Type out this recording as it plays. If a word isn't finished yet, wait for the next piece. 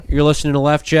You're listening to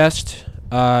Left Jest.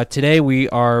 Today we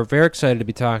are very excited to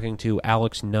be talking to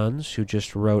Alex Nuns, who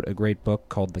just wrote a great book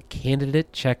called The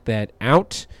Candidate. Check that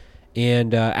out.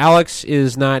 And Alex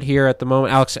is not here at the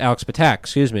moment. Alex Patak,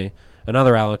 excuse me.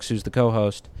 Another Alex, who's the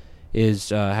co-host, is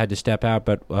had to step out,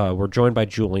 but we're joined by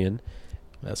Julian.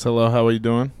 Yes, hello, how are you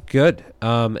doing? Good.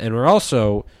 And we're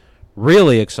also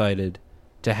really excited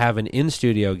to have an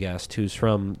in-studio guest who's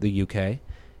from the UK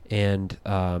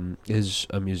and is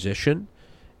a musician.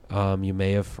 You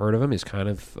may have heard of him. He's kind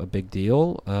of a big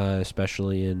deal,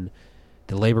 especially in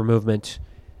the labor movement.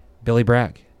 Billy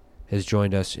Bragg has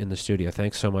joined us in the studio.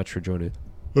 Thanks so much for joining.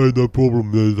 Hey, no problem.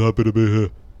 Man. Happy to be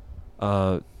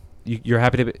here. You're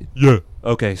happy to be? Yeah.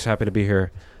 Okay, he's happy to be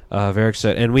here. Very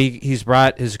excited. And he's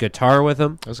brought his guitar with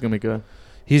him. That's going to be good.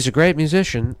 He's a great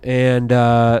musician. And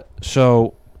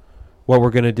so what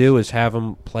we're going to do is have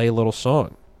him play a little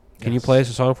song. Can you play us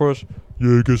a song for us?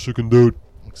 Yeah, I guess I can do it.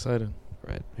 I'm excited.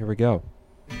 Right, here we go.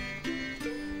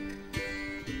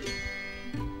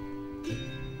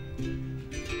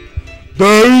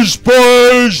 These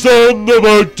boys on the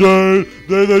mountain,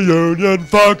 they're the Union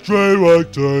Factory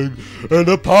waiting, and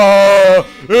the power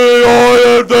in the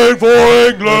iron thing for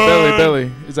England.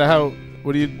 Billy, is that how?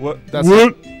 What do you? What? That's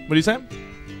What? What are you saying?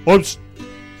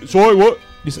 Sorry, what?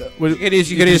 You said, what, Can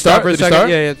you stop for a second?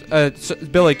 Yeah.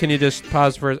 Billy, can you just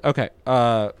pause for? Okay.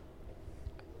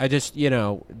 I just,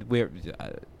 we're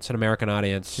it's an American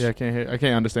audience. Yeah, I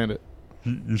can't understand it.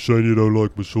 You saying you don't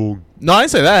like my song? No, I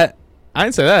didn't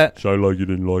say that. Sound like you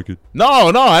didn't like it. No,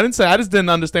 I didn't say. I just didn't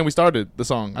understand. We started the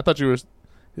song. I thought you were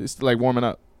it's like warming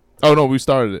up. Oh no, we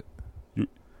started it.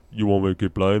 You want me to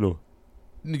keep playing or?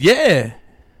 Yeah,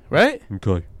 right.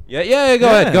 Okay. Yeah.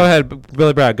 Go ahead,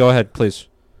 Billy Bragg. Go ahead, please.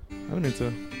 I don't need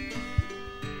to.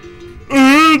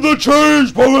 In the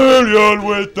Cheese Pavilion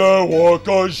with the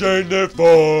workers in the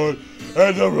fall,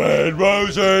 and the red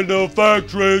rose in the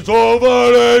factories of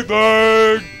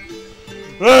anything.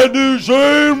 And you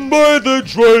seen by the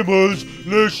dreamers,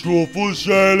 list for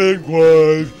selling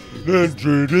graves, then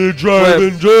treated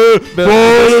driving to for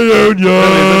the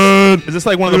Union. Is this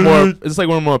like one of the more? Is this like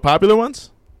one of the more popular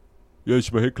ones? Yeah,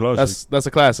 it's my hit classic. That's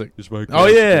a classic. It's my hit Oh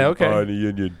classic. yeah, okay. By the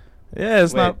Union. Yeah,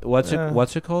 it's Wait, not. What's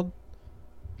it called?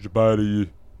 It's a part of you.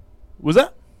 Was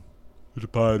that? It's a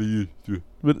part of you.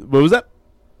 What was that?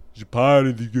 It's a part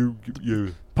of the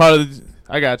you. Part of the.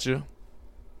 I got you.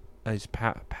 He's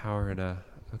power and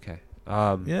okay.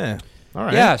 Yeah. All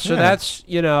right. Yeah, so that's,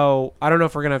 I don't know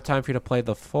if we're going to have time for you to play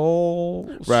the full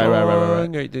song. Right.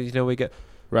 Or, we get...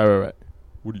 Right.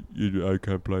 What do you, I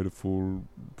can't play the full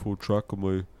track on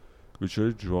my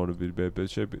machine. Trying to be better,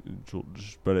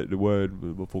 just spell it the word,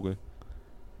 motherfucker.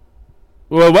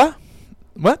 Well,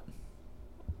 what?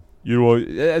 You know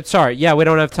what? Sorry, yeah, we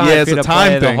don't have time Yeah, for you to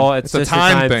play the whole... It's just a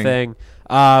time thing.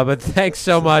 But thanks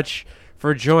so much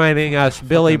for joining us,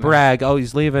 Billy Bragg. Oh,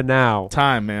 he's leaving now.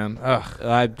 Time, man. Ugh.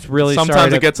 I'm really sorry.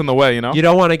 Sometimes it gets in the way, You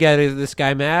don't want to get this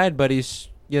guy mad, but he's,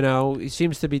 he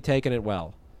seems to be taking it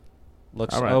well.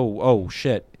 Looks. All right. Oh,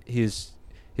 shit. He's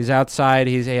outside.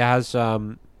 He has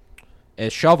a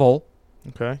shovel.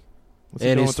 Okay.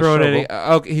 And he's throwing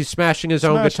it. He's smashing his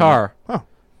own guitar. Huh.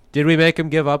 Did we make him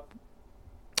give up?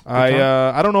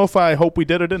 I don't know if I hope we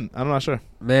did or didn't. I'm not sure.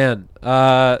 Man,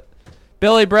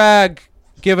 Billy Bragg.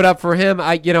 Give it up for him.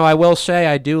 I will say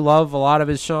I do love a lot of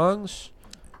his songs.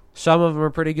 Some of them are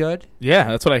pretty good. Yeah,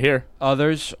 that's what I hear.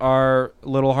 Others are a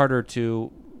little harder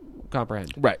to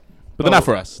comprehend. Right. But they're not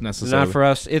for us, necessarily. Not for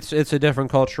us. It's a different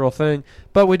cultural thing.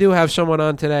 But we do have someone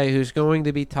on today who's going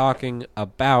to be talking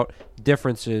about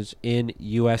differences in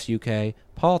U.S.-UK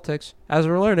politics. As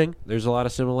we're learning, there's a lot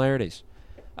of similarities.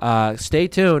 Stay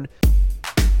tuned.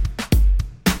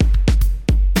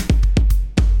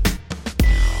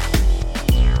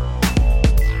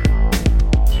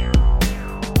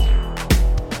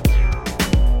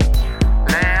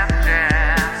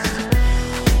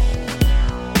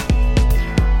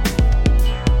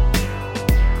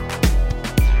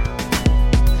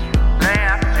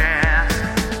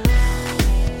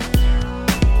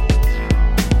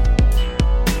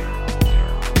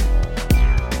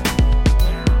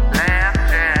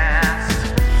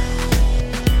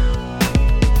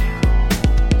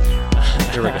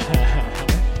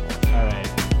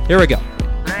 Here we go.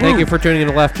 Thank you for tuning in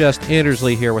to Left Just. Anders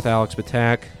Lee here with Alex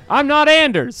Patak. I'm not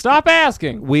Anders. Stop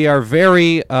asking. We are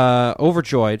very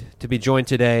overjoyed to be joined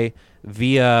today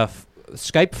via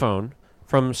Skype phone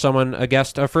from someone, a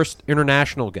guest, our first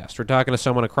international guest. We're talking to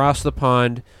someone across the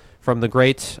pond from the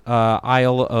great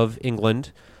Isle of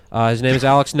England. His name is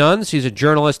Alex Nuns. He's a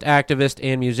journalist, activist,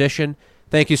 and musician.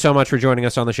 Thank you so much for joining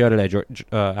us on the show today,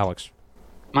 Alex.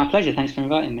 My pleasure. Thanks for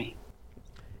inviting me.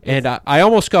 And I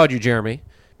almost called you Jeremy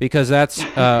because that's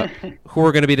who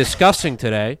we're going to be discussing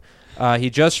today. He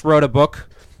just wrote a book,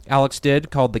 Alex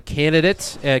did, called The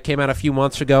Candidate. It came out a few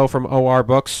months ago from OR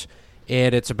Books,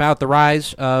 and it's about the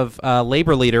rise of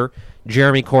labor leader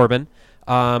Jeremy Corbyn,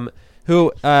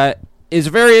 who is a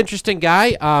very interesting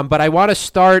guy, but I want to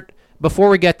start, before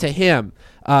we get to him,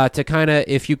 to kind of,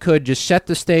 if you could, just set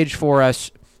the stage for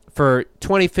us. For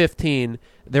 2015,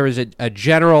 there was a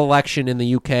general election in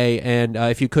the UK, and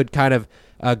if you could kind of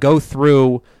go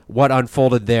through what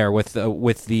unfolded there with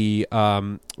the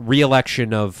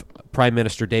re-election of Prime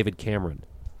Minister David Cameron.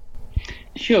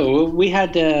 Sure. Well, we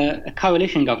had a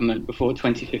coalition government before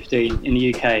 2015 in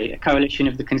the UK, a coalition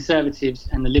of the Conservatives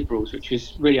and the Liberals, which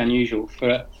was really unusual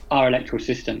for our electoral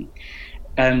system.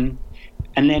 And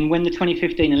then when the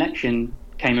 2015 election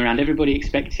came around, everybody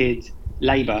expected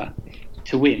Labour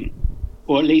to win,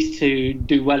 or at least to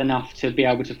do well enough to be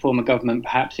able to form a government,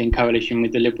 perhaps in coalition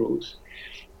with the Liberals.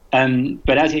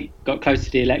 But as it got close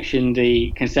to the election,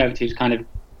 the Conservatives kind of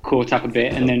caught up a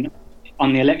bit, and then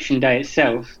on the election day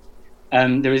itself,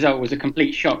 the result was a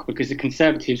complete shock because the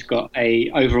Conservatives got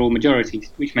a overall majority,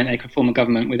 which meant they could form a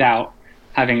government without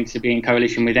having to be in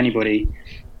coalition with anybody,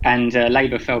 and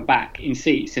Labour fell back in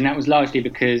seats, and that was largely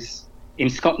because in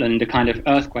Scotland, a kind of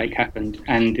earthquake happened,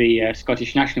 and the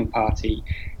Scottish National Party,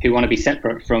 who want to be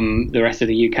separate from the rest of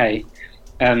the UK,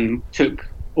 took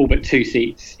all but 2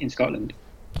 seats in Scotland,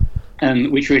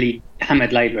 which really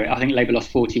hammered Labour. I think Labour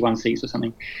lost 41 seats or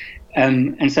something.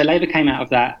 And so Labour came out of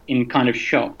that in kind of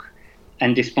shock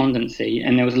and despondency,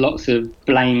 and there was lots of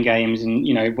blame games, and,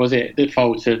 was it the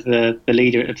fault of the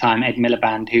leader at the time, Ed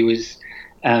Miliband, who was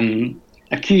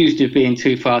accused of being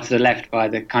too far to the left by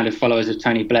the kind of followers of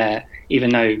Tony Blair, even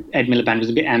though Ed Miliband was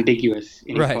a bit ambiguous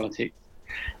in his politics.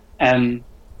 And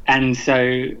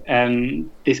so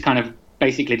this kind of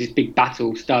basically this big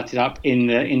battle started up in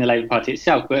the Labour Party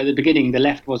itself. But at the beginning, the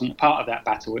left wasn't a part of that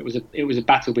battle. It was a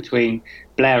battle between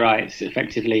Blairites,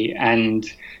 effectively, and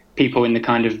people in the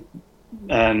kind of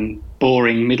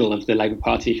boring middle of the Labour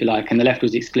Party, if you like, and the left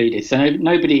was excluded. So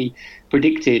nobody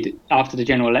predicted after the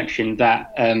general election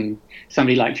that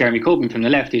somebody like Jeremy Corbyn from the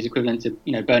left, who's equivalent to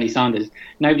Bernie Sanders,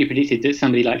 nobody predicted that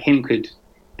somebody like him could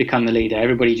become the leader.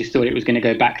 Everybody just thought it was going to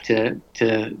go back to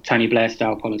Tony Blair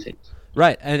style politics.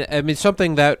 Right, and I mean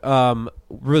something that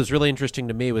was really interesting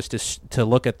to me was to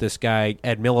look at this guy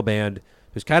Ed Miliband,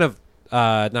 who's kind of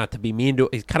not to be mean to,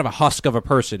 he's kind of a husk of a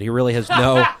person. He really has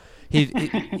no.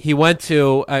 He went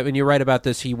to, when you write about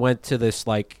this, he went to this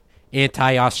like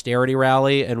anti-austerity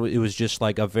rally, and it was just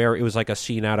like it was like a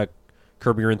scene out of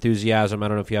Curb Your Enthusiasm. I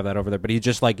don't know if you have that over there, but he's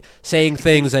just like saying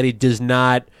things that he does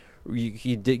not. You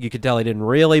could tell he didn't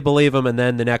really believe him, and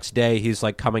then the next day he's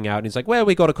like coming out and he's like, "Well,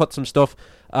 we got to cut some stuff."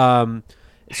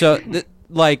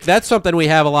 Like that's something we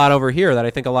have a lot over here that I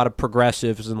think a lot of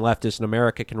progressives and leftists in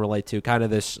America can relate to. Kind of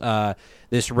this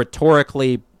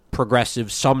rhetorically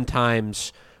progressive,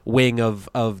 sometimes wing of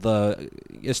the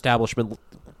establishment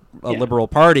liberal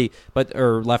party,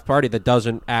 or left party that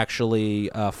doesn't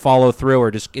actually follow through, or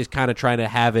just is kind of trying to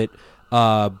have it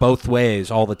both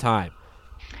ways all the time.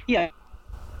 Yeah,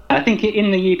 I think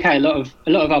in the UK, a lot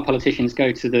of our politicians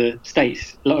go to the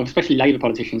States. A lot of, especially Labour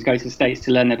politicians, go to the States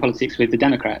to learn their politics with the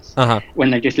Democrats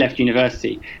when they've just left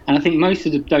university. And I think most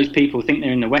of those people think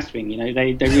they're in the West Wing.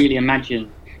 They really imagine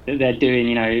that they're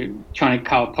doing, trying to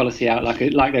carve policy out like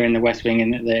they're in the West Wing,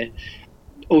 and that they're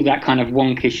all that kind of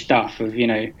wonkish stuff of, you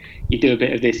do a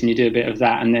bit of this and you do a bit of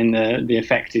that, and then the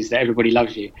effect is that everybody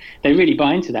loves you. They really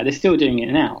buy into that. They're still doing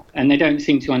it now, and they don't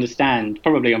seem to understand,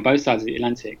 probably on both sides of the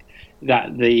Atlantic,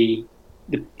 that the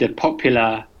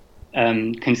popular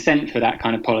consent for that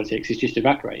kind of politics is just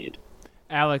evaporated.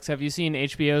 Alex, have you seen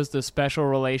HBO's The Special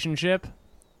Relationship?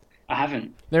 I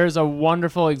haven't. There's a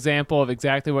wonderful example of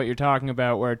exactly what you're talking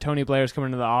about, where Tony Blair's coming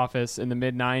into the office in the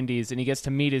mid-'90s, and he gets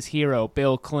to meet his hero,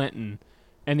 Bill Clinton,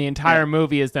 and the entire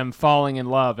movie is them falling in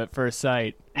love at first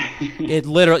sight. It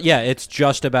literally, it's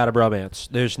just about a bromance.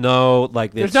 There's no,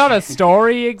 there's not a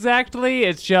story exactly,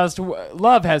 it's just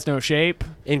love has no shape.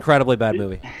 Incredibly bad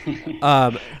movie.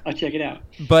 I'll check it out.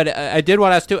 But I did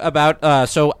want to ask, too, about,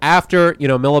 so after,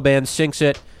 Miliband sinks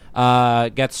it,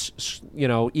 gets,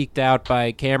 eked out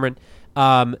by Cameron,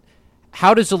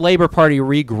 how does the Labour Party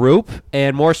regroup?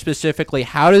 And more specifically,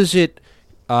 how does it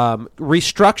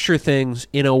restructure things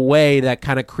in a way that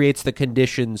kind of creates the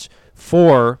conditions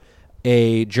for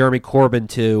a Jeremy Corbyn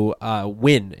to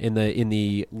win in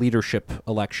the leadership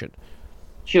election?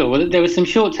 Sure. Well, there were some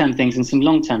short-term things and some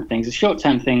long-term things. The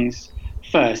short-term things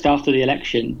first, after the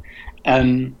election,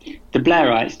 the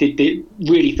Blairites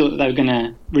really thought that they were going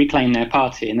to reclaim their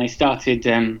party, and they started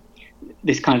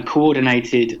this kind of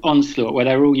coordinated onslaught where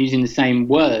they were all using the same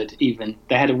word. Even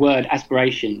they had a word,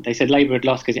 aspiration. They said Labour had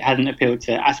lost because it hadn't appealed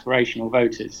to aspirational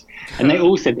voters, and they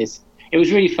all said this. It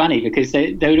was really funny because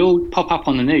they would all pop up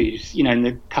on the news, you know, in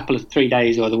the couple of 3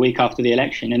 days or the week after the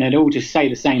election, and they'd all just say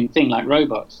the same thing like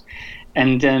robots.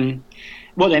 And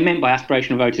what they meant by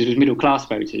aspirational voters was middle class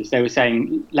voters. They were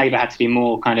saying Labour had to be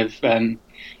more kind of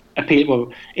appeal.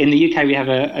 Well, in the UK we have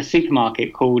a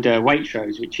supermarket called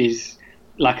Waitrose, which is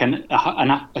like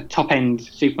a top end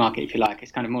supermarket, if you like.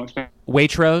 It's kind of more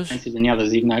Waitrose expensive than the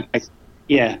others, even though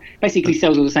basically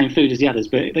sells all the same food as the others,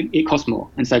 but it costs more,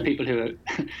 and so people who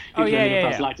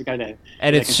are like to go there.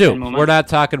 And it's soup. We're not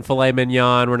talking filet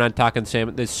mignon. We're not talking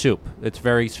salmon. It's soup. It's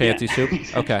very fancy soup.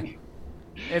 Okay.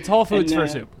 It's Whole Foods for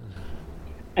soup.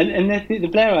 And the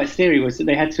Blairites' theory was that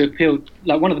they had to appeal.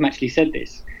 Like one of them actually said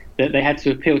this, that they had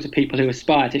to appeal to people who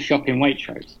aspire to shop in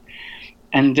Waitrose,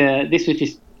 and this was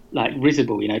just like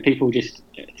risible. You know, people just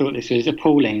thought this was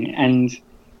appalling, and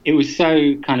it was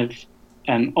so kind of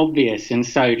obvious and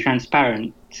so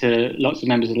transparent to lots of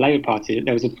members of the Labour Party that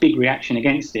there was a big reaction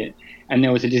against it, and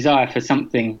there was a desire for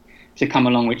something to come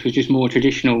along which was just more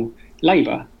traditional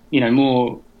Labour, you know,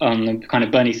 more on the kind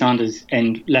of Bernie Sanders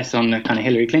end, less on the kind of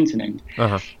Hillary Clinton end.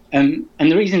 Uh-huh. And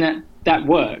the reason that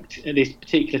worked at this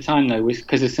particular time, though, was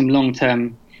because of some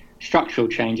long-term structural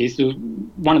changes.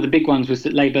 One of the big ones was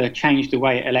that Labour changed the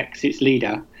way it elects its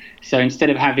leader. So instead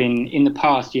of having, in the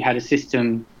past, you had a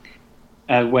system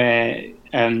where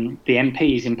the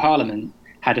MPs in Parliament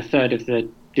had a third of the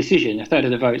decision, a third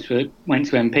of the votes went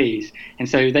to MPs, and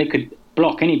so they could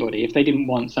block anybody if they didn't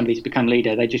want somebody to become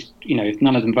leader. They just, you know, if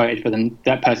none of them voted for them,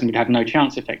 that person would have no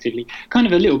chance. Effectively, kind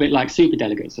of a little bit like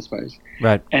superdelegates, I suppose.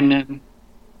 Right. And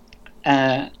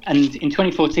in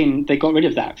 2014 they got rid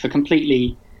of that for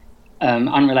completely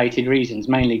unrelated reasons,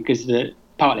 partly because the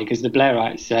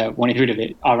Blairites wanted rid of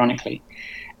it, ironically,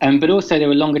 but also there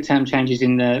were longer term changes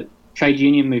in the trade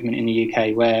union movement in the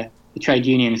UK, where the trade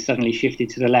unions suddenly shifted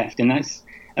to the left, and that's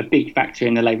a big factor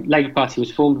in the Labour Party.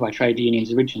 Was formed by trade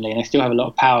unions originally, and they still have a lot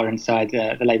of power inside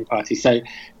the Labour Party. So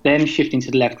them shifting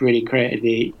to the left really created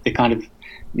the kind of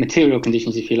material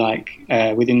conditions, if you like,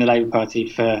 within the Labour Party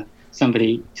for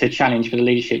somebody to challenge for the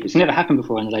leadership. It's never happened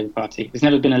before in the Labour Party. There's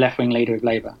never been a left-wing leader of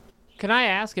Labour. Can I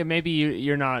ask, and maybe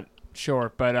you're not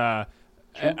sure, but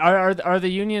are the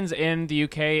unions in the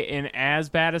UK in as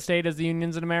bad a state as the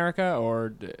unions in America,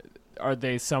 or are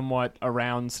they somewhat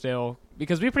around still?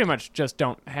 Because we pretty much just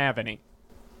don't have any.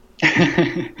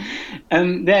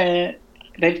 They're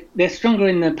stronger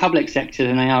in the public sector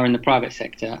than they are in the private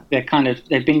sector. They've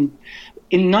been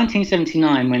in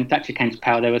 1979 when Thatcher came to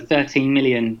power. There were 13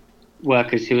 million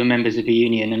workers who were members of a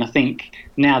union, and I think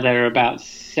now there are about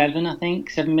 7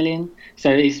 million.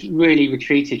 So it's really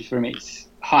retreated from its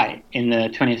height in the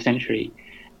 20th century.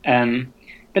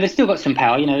 But they've still got some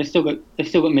power. You know, they've still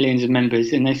got millions of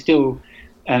members, and they're still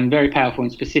very powerful in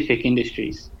specific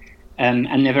industries,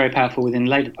 and they're very powerful within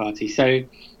the Labour Party. So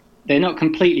they're not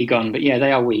completely gone, but yeah,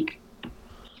 they are weak.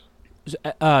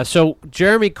 So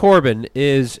Jeremy Corbyn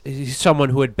he's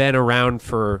someone who had been around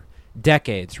for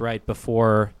decades, right,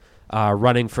 before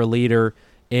running for leader,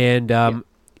 and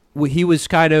he was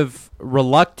kind of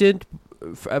reluctant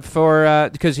for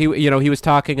because he was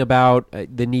talking about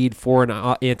the need for an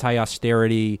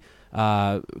anti-austerity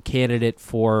candidate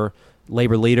for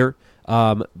Labour leader.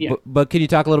 But can you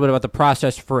talk a little bit about the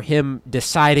process for him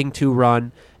deciding to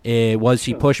run? Was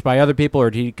he pushed by other people, or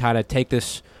did he kind of take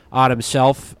this on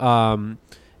himself? And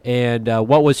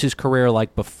what was his career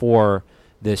like before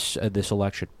this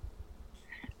election?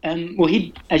 Well,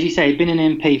 he, as you say, had been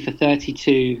an MP for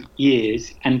 32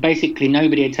 years, and basically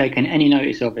nobody had taken any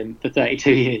notice of him for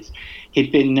 32 years.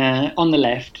 He'd been on the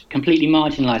left, completely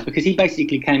marginalised, because he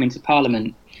basically came into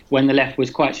Parliament when the left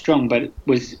was quite strong, but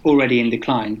was already in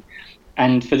decline.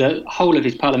 And for the whole of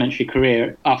his parliamentary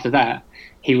career after that,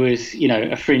 he was, you know,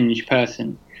 a fringe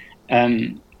person.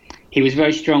 He was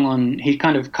very strong he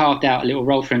kind of carved out a little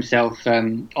role for himself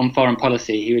on foreign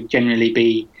policy. He would generally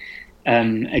be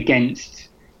against,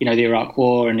 you know, the Iraq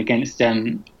War and against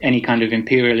any kind of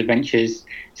imperial adventures,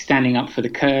 standing up for the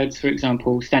Kurds, for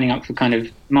example, standing up for kind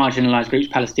of marginalised groups,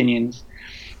 Palestinians.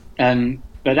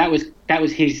 But that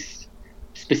was his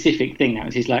specific thing. That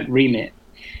was his like remit.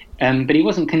 But he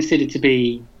wasn't considered to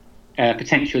be a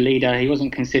potential leader. He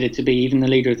wasn't considered to be even the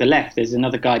leader of the left. There's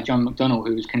another guy, John McDonnell,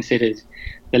 who was considered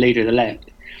the leader of the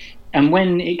left. And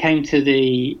when it came to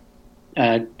the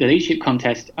leadership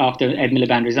contest after Ed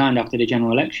Miliband resigned after the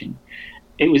general election,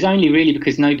 it was only really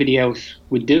because nobody else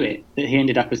would do it that he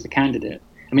ended up as the candidate.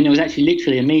 I mean, there was actually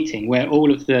literally a meeting where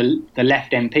all of the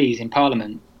left MPs in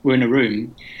Parliament were in a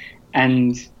room,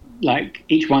 and like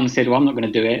each one said, well, I'm not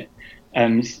going to do it.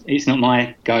 It's not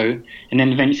my go. And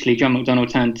then eventually John McDonnell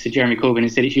turned to Jeremy Corbyn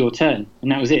and said, it's your turn.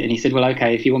 And that was it. And he said, well,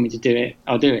 okay, if you want me to do it,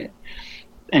 I'll do it.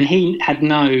 And he had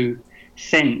no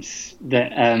sense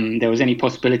that there was any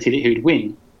possibility that he would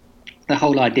win. The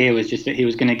whole idea was just that he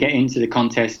was going to get into the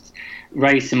contest,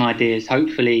 raise some ideas,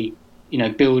 hopefully,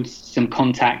 build some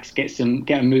contacts, get a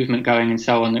movement going and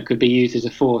so on that could be used as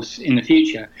a force in the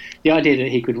future. The idea that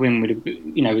he could win would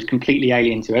have, was completely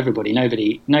alien to everybody.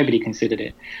 Nobody considered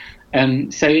it.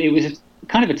 So it was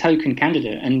kind of a token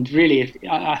candidate. And really,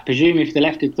 I presume if the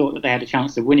left had thought that they had a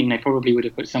chance of winning, they probably would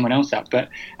have put someone else up. But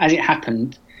as it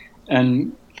happened,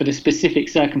 for the specific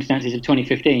circumstances of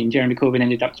 2015, Jeremy Corbyn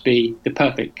ended up to be the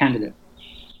perfect candidate.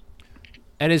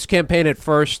 And his campaign at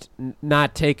first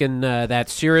not taken that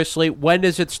seriously. When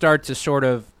does it start to sort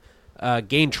of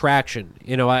gain traction?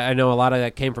 I know a lot of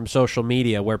that came from social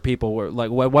media, where people were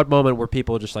like, what moment were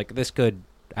people just like, this could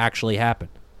actually happen?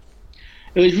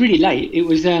 It was really late. It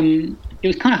was kind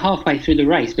of halfway through the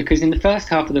race, because in the first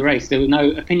half of the race there were no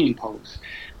opinion polls,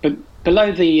 but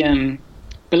below the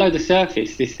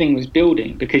surface this thing was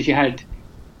building, because you had,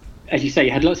 as you say,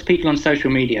 you had lots of people on social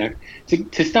media.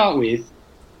 To start with,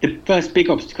 the first big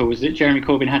obstacle was that Jeremy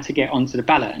Corbyn had to get onto the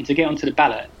ballot, and to get onto the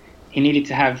ballot he needed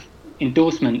to have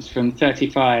endorsements from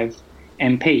 35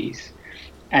 MPs,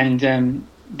 and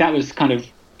that was kind of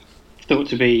thought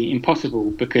to be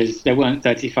impossible because there weren't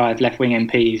 35 left-wing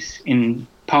MPs in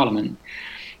Parliament.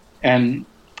 And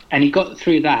he got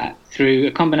through that through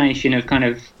a combination of kind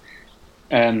of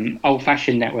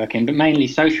old-fashioned networking, but mainly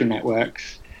social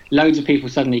networks. Loads of people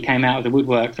suddenly came out of the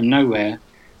woodwork from nowhere,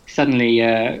 suddenly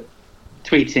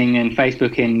tweeting and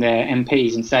Facebooking their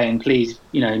MPs and saying, please,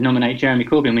 nominate Jeremy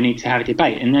Corbyn, we need to have a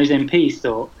debate. And those MPs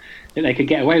thought that they could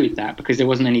get away with that because there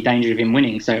wasn't any danger of him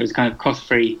winning, so it was kind of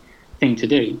cost-free thing to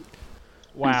do.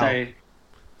 Wow.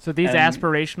 So these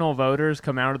aspirational voters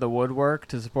come out of the woodwork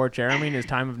to support Jeremy in his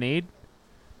time of need?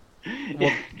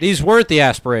 Well, these weren't the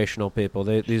aspirational people.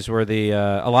 These were the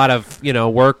a lot of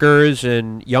workers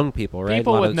and young people, right?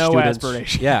 People with no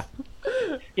aspirations. Yeah.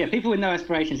 Yeah, people with no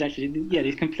aspirations, actually. Yeah,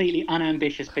 these completely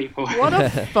unambitious people. What a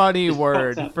funny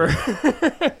word.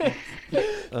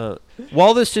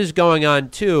 While this is going on,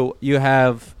 too, you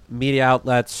have media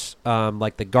outlets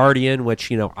like The Guardian,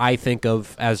 which, I think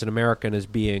of as an American as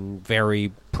being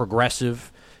very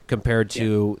progressive compared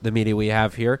to the media we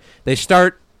have here. They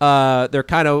start,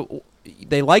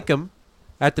 they like him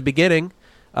at the beginning,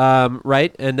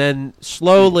 right? And then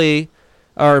slowly,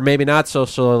 or maybe not so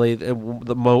slowly,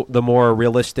 the more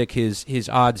realistic his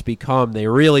odds become, they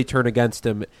really turn against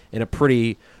him in a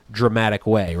pretty dramatic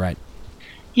way, right?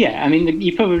 Yeah, I mean,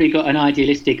 you probably got an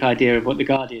idealistic idea of what The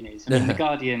Guardian is. I mean, The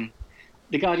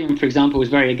Guardian, for example, was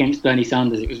very against Bernie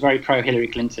Sanders. It was very pro-Hillary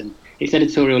Clinton. Its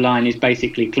editorial line is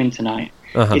basically Clintonite.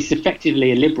 Uh-huh. It's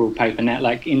effectively a liberal paper now,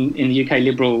 like in the UK,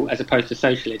 liberal as opposed to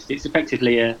socialist. It's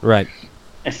effectively a kind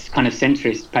of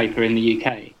centrist paper in the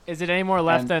UK. Is it any more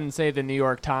left than, say, the New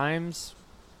York Times?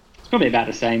 It's probably about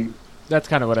the same. That's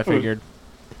kind of what I figured.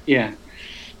 Yeah.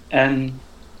 And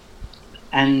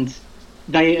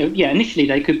they, initially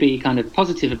they could be kind of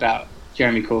positive about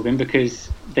Jeremy Corbyn because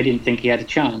they didn't think he had a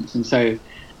chance, and so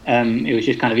it was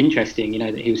just kind of interesting,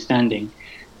 that he was standing.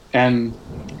 And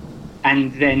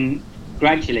then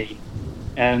gradually,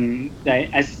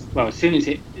 as soon as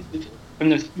from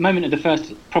the moment of the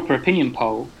first proper opinion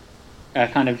poll,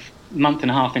 kind of month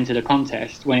and a half into the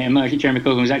contest, when it emerged that Jeremy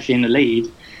Corbyn was actually in the lead,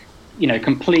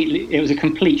 it was a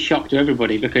complete shock to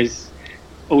everybody because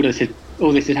all this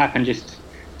had happened just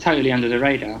totally under the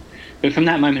radar. But from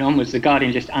that moment onwards, The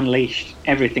Guardian just unleashed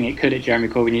everything it could at Jeremy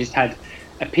Corbyn. You just had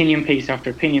opinion piece after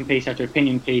opinion piece after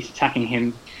opinion piece attacking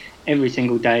him every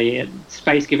single day.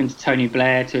 Space given to Tony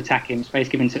Blair to attack him, space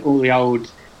given to all the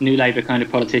old New Labour kind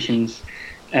of politicians.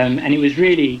 And it was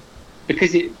really,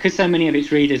 because so many of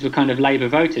its readers were kind of Labour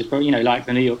voters, but, like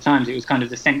the New York Times, it was kind of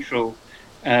the central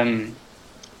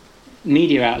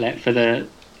media outlet for the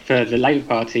Labour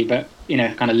Party, but,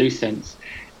 kind of loose sense.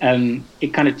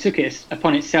 It kind of took it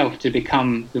upon itself to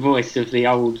become the voice of the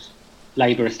old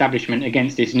Labour establishment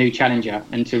against this new challenger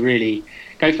and to really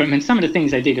go for it. And some of the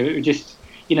things they did were just,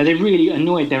 they really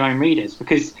annoyed their own readers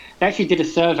because they actually did a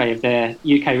survey of their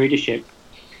UK readership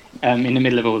in the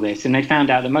middle of all this, and they found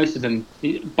out that most of them,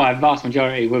 by a vast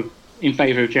majority, were in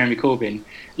favour of Jeremy Corbyn.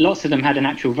 Lots of them had an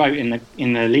actual vote in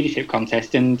the leadership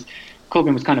contest, and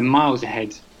Corbyn was kind of miles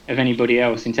ahead of anybody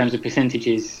else in terms of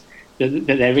percentages that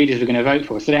their readers were going to vote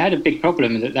for. So they had a big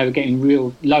problem that they were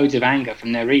getting loads of anger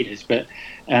from their readers, but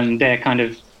their kind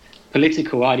of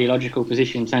political, ideological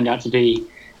position turned out to be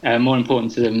more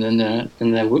important to them than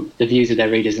the views of their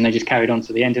readers, and they just carried on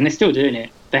to the end, and they're still doing it.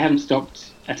 They haven't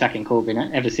stopped attacking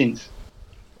Corbyn ever since.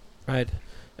 Right.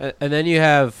 And then you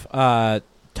have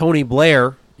Tony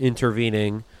Blair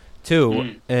intervening,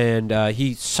 too, and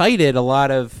he cited a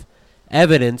lot of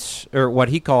evidence, or what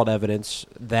he called evidence,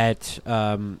 that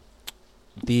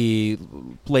the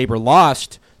Labour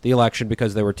lost the election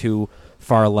because they were too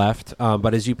far left.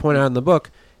 But as you point out in the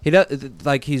book,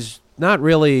 he's not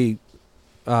really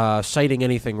citing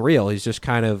anything real. He's just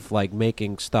kind of like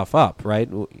making stuff up, right?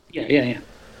 Yeah.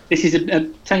 This is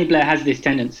Tony Blair has this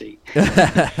tendency.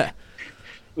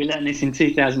 We learned this in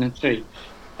 2003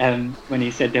 when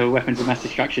he said there were weapons of mass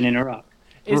destruction in Iraq.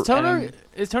 Is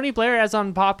Tony Blair as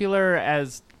unpopular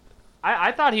as...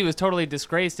 I thought he was totally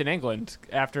disgraced in England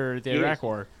after the Iraq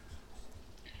War.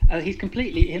 He's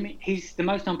he's the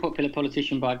most unpopular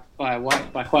politician by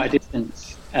quite a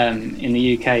distance in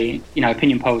the UK.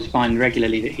 Opinion polls find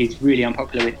regularly that he's really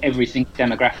unpopular with every single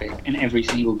demographic and every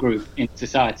single group in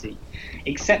society,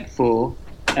 except for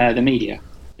the media.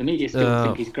 The media still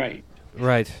think he's great.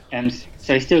 Right.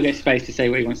 So he still gets space to say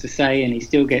what he wants to say, and he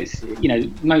still gets,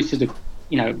 most of the,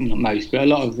 not most, but a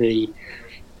lot of the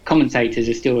commentators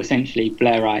are still essentially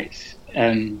Blairites,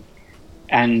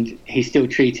 and he's still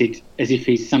treated as if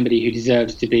he's somebody who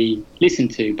deserves to be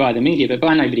listened to by the media, but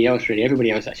by nobody else really.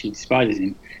 Everybody else actually despises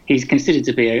him. He's considered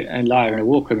to be a liar and a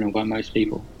war criminal by most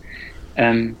people.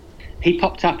 He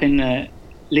popped up in the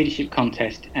leadership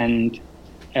contest and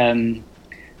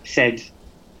said...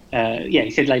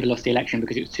 he said Labour lost the election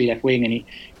because it was too left wing,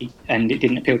 and it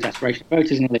didn't appeal to aspirational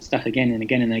voters and all this stuff again and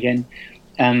again and again.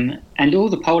 And all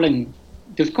the polling,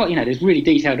 there's really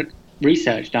detailed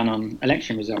research done on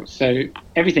election results. So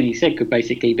everything he said could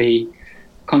basically be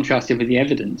contrasted with the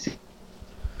evidence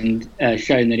and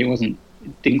shown that it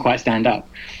didn't quite stand up.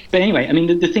 But anyway, I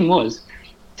mean, the thing was,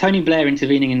 Tony Blair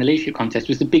intervening in the leadership contest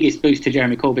was the biggest boost to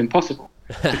Jeremy Corbyn possible.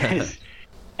 Because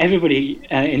everybody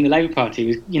in the Labour Party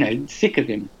was, sick of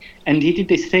him. And he did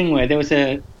this thing where there was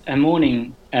a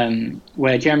morning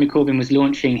where Jeremy Corbyn was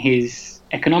launching his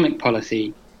economic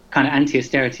policy, kind of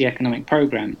anti-austerity economic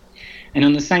programme. And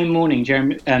on the same morning,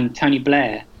 Tony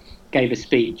Blair gave a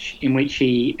speech in which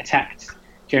he attacked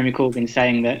Jeremy Corbyn,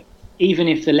 saying that even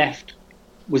if the left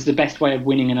was the best way of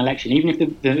winning an election, even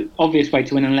if the obvious way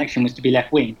to win an election was to be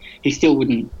left-wing, he still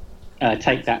wouldn't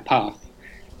take that path.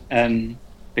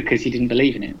 Because he didn't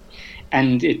believe in it,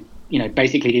 and it,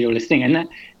 basically did all this thing. And that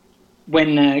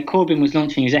when Corbyn was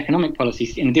launching his economic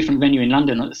policies in a different venue in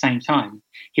London at the same time,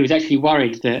 he was actually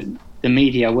worried that the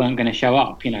media weren't going to show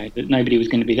up. That nobody was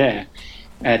going to be there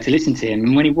to listen to him.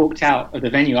 And when he walked out of the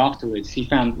venue afterwards, he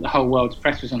found the whole world's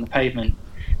press was on the pavement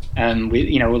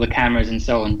with all the cameras and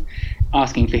so on,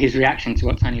 asking for his reaction to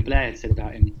what Tony Blair had said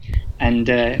about him. And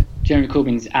Jeremy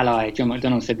Corbyn's ally John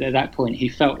McDonnell said that at that point he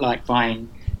felt like buying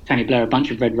Tony Blair a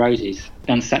bunch of red roses,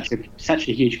 done such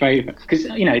a huge favour. Because,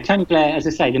 Tony Blair, as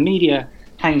I say, the media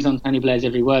hangs on Tony Blair's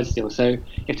every word still. So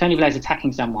if Tony Blair's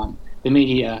attacking someone, the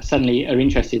media suddenly are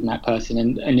interested in that person,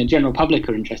 and the general public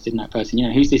are interested in that person.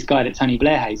 Who's this guy that Tony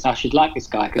Blair hates? I should like this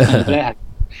guy because Tony Blair hates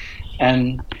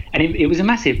him. And it was a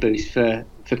massive boost for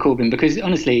Corbyn, because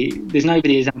honestly, there's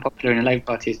nobody as unpopular in the Labour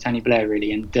Party as Tony Blair,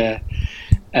 really.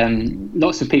 And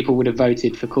lots of people would have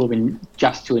voted for Corbyn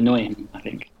just to annoy him, I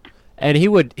think. And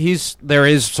there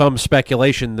is some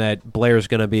speculation that Blair's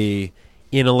going to be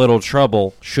in a little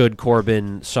trouble should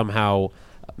Corbyn somehow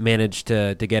manage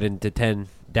to get into 10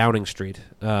 Downing Street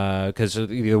because of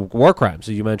the war crimes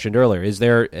that you mentioned earlier. Is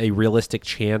there a realistic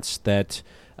chance that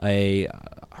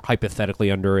hypothetically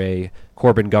under a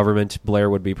Corbyn government, Blair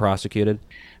would be prosecuted?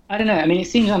 I don't know. I mean, it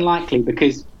seems unlikely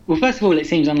because, well, first of all, it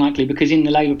seems unlikely because in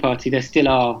the Labour Party there still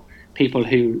are people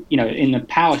who, in the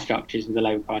power structures of the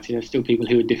Labour Party, there are still people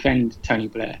who would defend Tony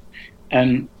Blair.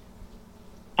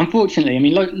 Unfortunately, I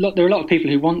mean, there are a lot of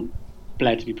people who want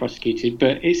Blair to be prosecuted,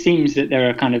 but it seems that there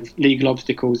are kind of legal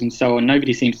obstacles and so on.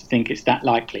 Nobody seems to think it's that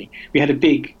likely. We had a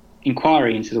big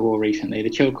inquiry into the war recently, the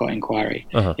Chilcot inquiry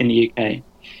in the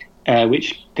UK,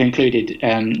 which concluded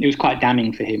it was quite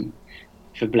damning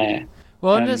for Blair.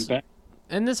 Well,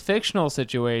 in this fictional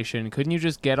situation, couldn't you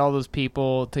just get all those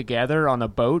people together on a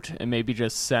boat and maybe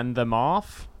just send them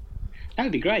off? That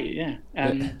would be great, yeah.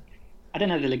 I don't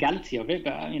know the legality of it,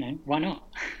 but, why not?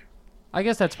 I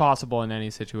guess that's possible in any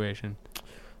situation.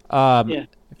 Yeah.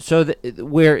 So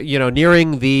we're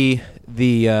nearing the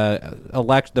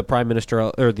prime minister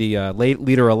or the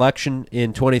leader election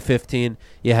in 2015.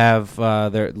 You have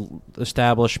their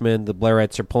establishment. The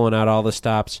Blairites are pulling out all the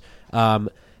stops.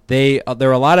 There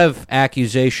are a lot of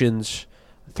accusations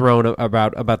thrown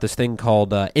about this thing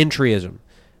called entryism,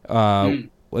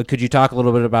 Could you talk a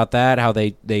little bit about that? How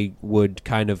they would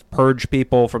kind of purge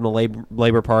people from the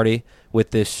Labor Party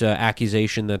with this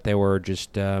accusation that they were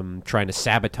just trying to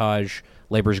sabotage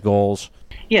Labor's goals?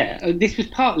 Yeah, this was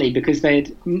partly because they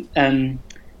had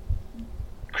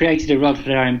created a rod for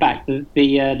their own back. The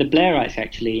Blairites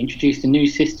actually introduced a new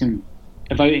system,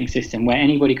 a voting system, where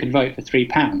anybody could vote for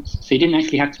 £3. So you didn't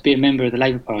actually have to be a member of the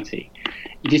Labour Party.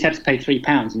 You just had to pay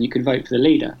 £3 and you could vote for the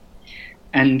leader.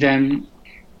 And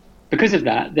because of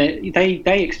that, they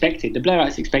expected, the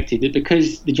Blairites expected that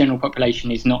because the general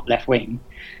population is not left-wing,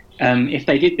 if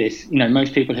they did this,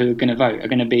 most people who are going to vote are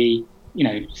going to be,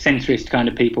 centrist kind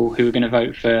of people who are going to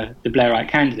vote for the Blairite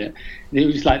candidate. It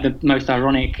was like the most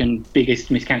ironic and biggest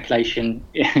miscalculation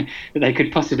that they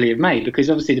could possibly have made, because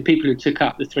obviously the people who took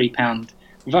up the £3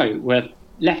 vote were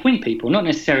left-wing people, not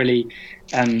necessarily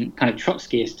kind of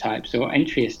Trotskyist types or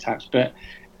entryist types, but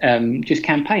just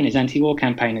campaigners, anti-war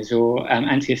campaigners or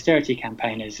anti-austerity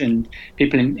campaigners, and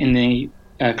people in the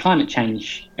climate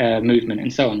change movement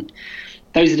and so on.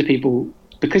 Those are the people,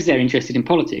 because they're interested in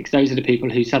politics, those are the people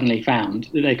who suddenly found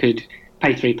that they could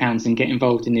pay £3 and get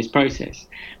involved in this process.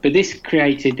 But this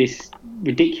created this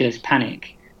ridiculous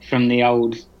panic from the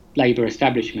old Labour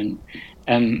establishment,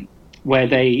 where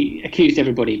they accused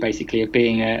everybody basically of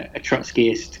being a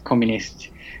Trotskyist, communist,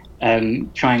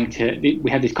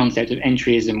 we have this concept of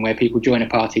entryism, where people join a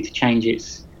party to change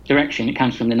its direction. It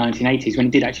comes from the 1980s, when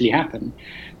it did actually happen.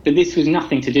 But this was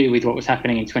nothing to do with what was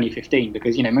happening in 2015,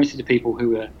 because most of the people who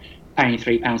were paying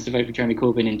 £3 to vote for Jeremy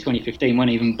Corbyn in 2015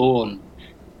 weren't even born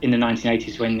in the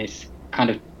 1980s when this kind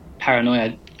of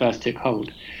paranoia first took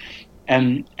hold.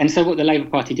 And so what the Labour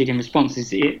Party did in response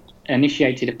is it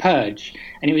initiated a purge,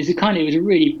 and it was a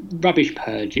really rubbish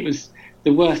purge. It was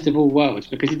the worst of all worlds,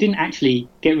 because it didn't actually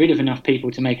get rid of enough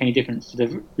people to make any difference to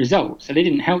the result. So they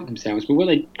didn't help themselves. But what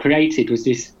they created was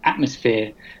this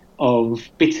atmosphere of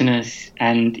bitterness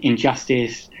and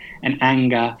injustice and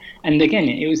anger. And again,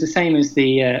 it was the same as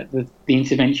the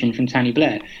intervention from Tony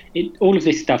Blair. All of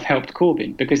this stuff helped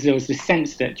Corbyn, because there was this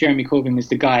sense that Jeremy Corbyn was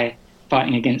the guy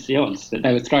fighting against the odds, that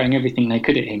they were throwing everything they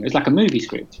could at him. It was like a movie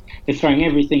script. They're throwing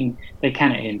everything they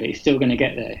can at him, but he's still going to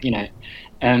get there,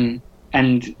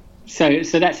 And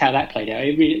so that's how that played out.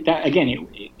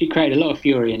 It created a lot of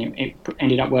fury, and it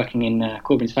ended up working in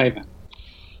Corbyn's favour.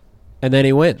 And then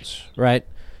he wins, right?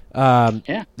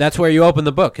 Yeah. That's where you open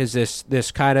the book, is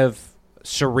this kind of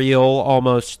surreal,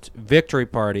 almost victory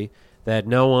party that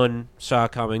no one saw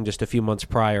coming just a few months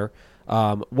prior.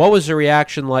 What was the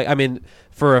reaction like? I mean,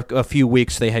 for a few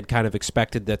weeks they had kind of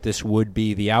expected that this would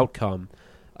be the outcome.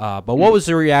 But what was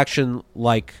the reaction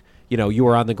like? You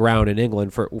were on the ground in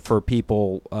England for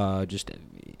people just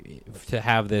to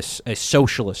have a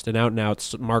socialist, an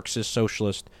out-and-out Marxist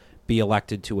socialist, be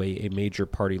elected to a major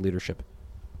party leadership.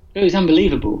 It was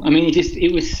unbelievable. I mean,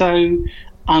 it was so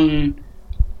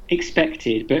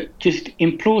unexpected, but just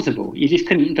implausible. You just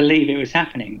couldn't believe it was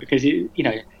happening, because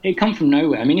it come from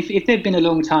nowhere. I mean, if there'd been a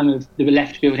long time of the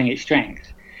left building its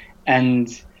strength,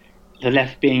 and the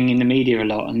left being in the media a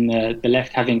lot, and the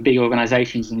left having big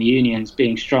organisations and the unions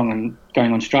being strong and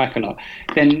going on strike a lot,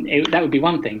 then that would be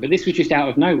one thing. But this was just out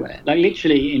of nowhere. Like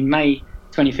literally in May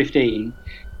 2015,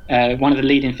 one of the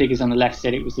leading figures on the left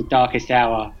said it was the darkest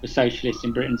hour for socialists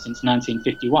in Britain since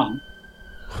 1951.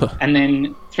 And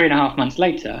then 3.5 months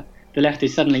later, the left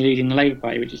is suddenly leading the Labour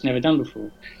Party, which it's never done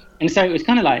before. And so it was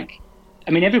kind of like,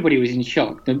 I mean, everybody was in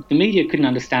shock. The media couldn't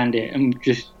understand it and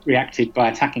just reacted by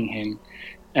attacking him.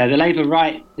 The Labour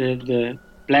right, the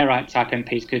Blairite type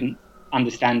MPs couldn't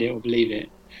understand it or believe it.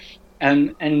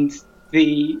 And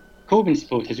the Corbyn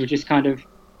supporters were just kind of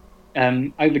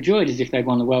overjoyed, as if they'd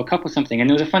won the World Cup or something. And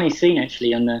there was a funny scene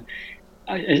actually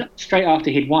straight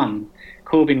after he'd won.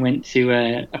 Corbyn went to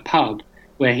a pub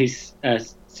where his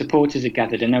supporters had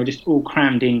gathered, and they were just all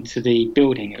crammed into the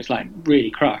building. It was like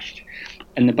really crushed,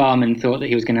 and the barman thought that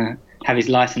he was going to have his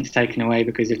license taken away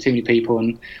because of too many people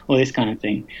and all this kind of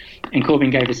thing. And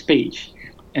Corbyn gave a speech,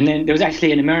 and then there was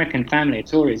actually an American family of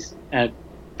tourists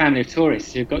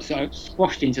who got sort of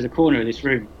squashed into the corner of this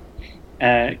room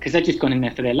because they'd just gone in there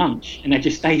for their lunch, and they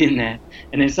just stayed in there.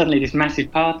 And then suddenly this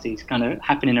massive party's kind of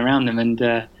happening around them, and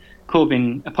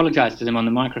Corbyn apologised to them on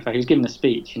the microphone. He was giving a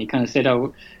speech, and he kind of said,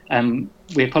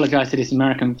 we apologise to this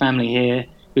American family here.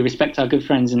 We respect our good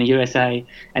friends in the USA.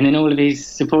 And then all of his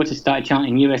supporters started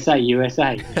chanting USA,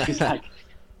 USA, which is like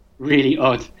really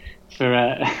odd for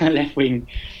a left-wing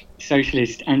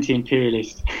socialist,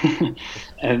 anti-imperialist who's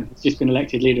just been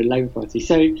elected leader of the Labour Party.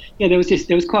 So yeah, there was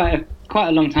quite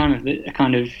a long time of a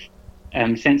kind of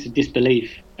sense of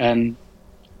disbelief. But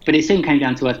it soon came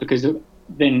down to earth, because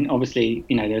then obviously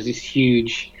there was this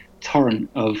huge torrent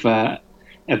of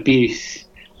abuse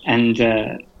and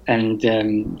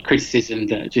criticism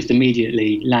that just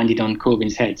immediately landed on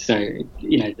Corbyn's head. So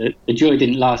the joy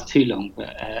didn't last too long,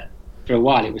 but for a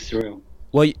while it was surreal.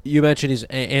 Well, you mentioned he's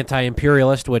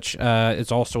anti-imperialist, which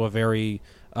is also a very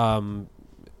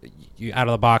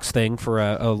out-of-the-box thing for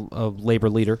a labor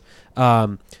leader.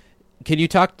 Can you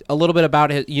talk a little bit about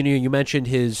his, you mentioned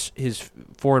his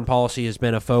foreign policy has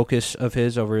been a focus of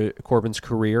his over Corbyn's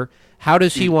career. How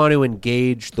does he want to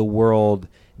engage the world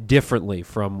differently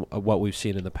from what we've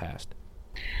seen in the past?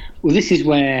 Well, this is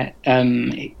where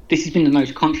this has been the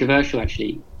most controversial,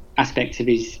 actually, aspect of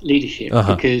his leadership,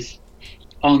 because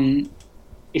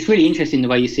it's really interesting the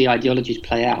way you see ideologies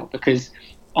play out, because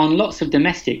on lots of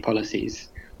domestic policies,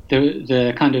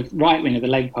 the kind of right wing of the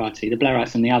Labour Party, the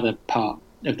Blairites on the other part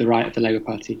of the right of the Labour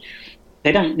Party,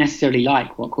 they don't necessarily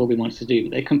like what Corbyn wants to do,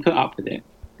 but they can put up with it.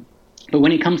 But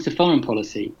when it comes to foreign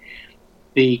policy,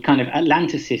 the kind of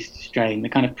Atlanticist strain, the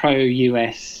kind of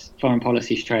pro-US foreign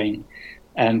policy strain,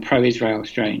 pro-Israel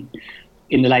strain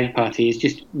in the Labour Party is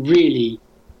just really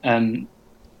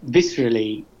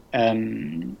viscerally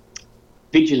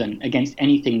vigilant against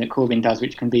anything that Corbyn does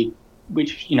which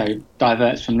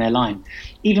diverts from their line,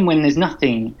 even when there's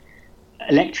nothing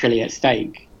electorally at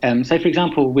stake. So, for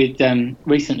example, with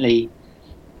recently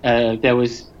there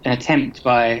was an attempt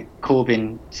by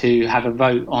Corbyn to have a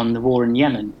vote on the war in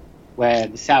Yemen, where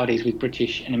the Saudis, with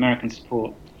British and American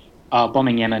support, are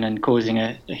bombing Yemen and causing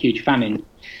a huge famine,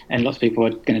 and lots of people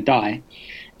are going to die.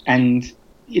 And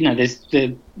there's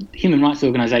the human rights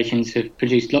organisations have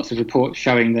produced lots of reports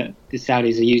showing that the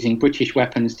Saudis are using British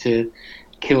weapons to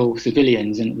kill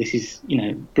civilians, and this is,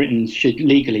 Britain should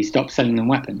legally stop selling them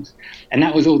weapons. And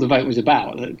that was all the vote was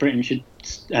about, that Britain should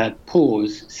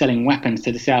pause selling weapons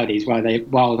to the Saudis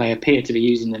while they appear to be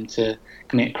using them to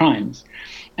commit crimes.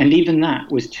 And even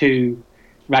that was too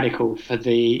radical for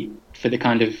the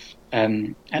kind of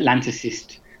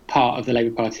Atlanticist part of the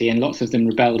Labour Party, and lots of them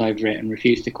rebelled over it and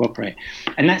refused to cooperate.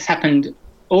 And that's happened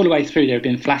all the way through. There have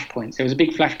been flashpoints. There was a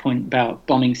big flashpoint about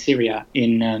bombing Syria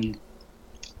in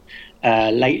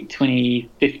late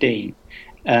 2015,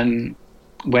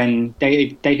 when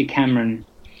David Cameron,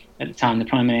 at the time the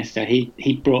Prime Minister,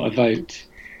 he brought a vote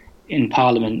in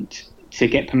Parliament to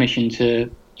get permission to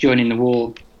join in the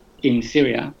war in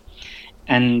Syria,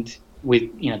 and with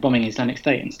bombing Islamic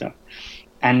State and stuff.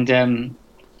 And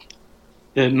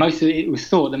it was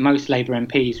thought that most Labour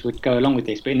MPs would go along with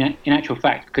this, but in actual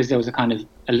fact, because there was a kind of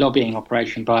a lobbying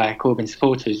operation by Corbyn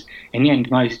supporters, in the end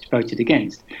most voted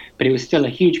against. But it was still a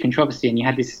huge controversy, and you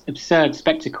had this absurd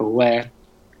spectacle where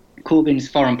Corbyn's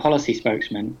foreign policy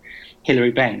spokesman,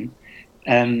 Hilary Benn,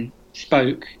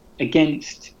 spoke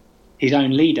against his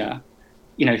own leader,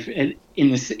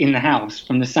 in the House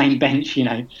from the same bench,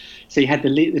 So you had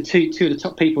the two of the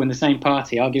top people in the same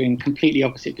party arguing completely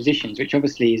opposite positions, which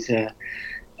obviously is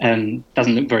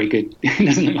doesn't look very good. It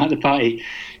doesn't look like the party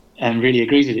really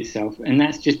agrees with itself, and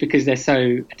that's just because they're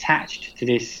so attached to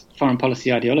this foreign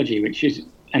policy ideology,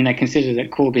 and they consider that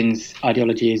Corbyn's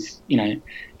ideology is,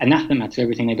 anathema to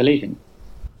everything they believe in.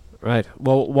 Right.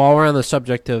 Well, while we're on the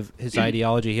subject of his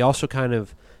ideology, he also kind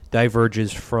of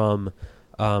diverges from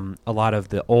a lot of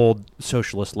the old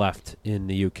socialist left in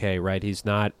the UK, right? He's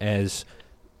not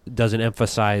doesn't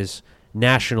emphasize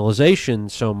nationalization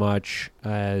so much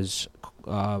as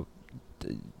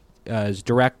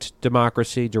direct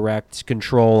democracy, direct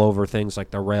control over things like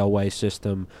the railway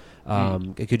system.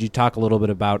 Could you talk a little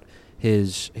bit about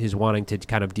his wanting to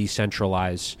kind of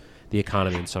decentralize the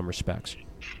economy in some respects?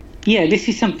 Yeah, this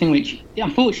is something which,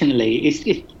 unfortunately, it's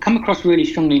come across really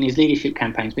strongly in his leadership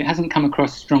campaigns, but it hasn't come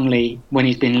across strongly when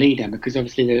he's been leader, because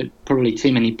obviously there are probably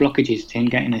too many blockages to him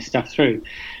getting his stuff through.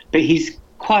 But his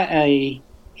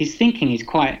thinking is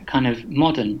quite kind of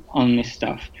modern on this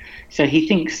stuff. So he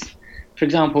thinks, for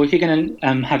example, if you're going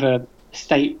to have a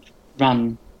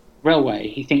state-run railway,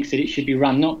 he thinks that it should be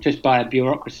run not just by a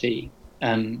bureaucracy,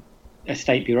 a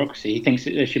state bureaucracy. He thinks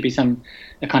that there should be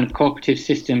a kind of cooperative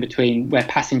system between where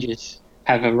passengers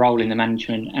have a role in the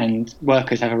management and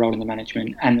workers have a role in the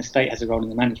management and the state has a role in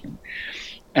the management.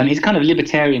 He's a kind of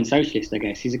libertarian socialist, I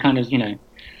guess. He's a kind of,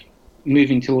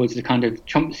 moving towards the kind of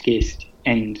Chomskyist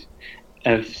end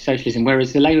of socialism,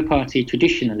 whereas the Labour Party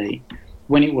traditionally,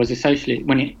 when it was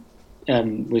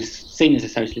was seen as a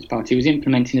socialist party, was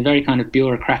implementing a very kind of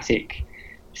bureaucratic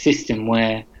system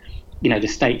where the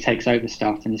state takes over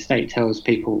stuff and the state tells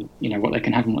people, what they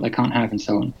can have and what they can't have and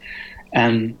so on.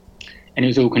 And it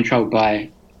was all controlled by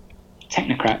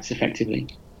technocrats, effectively.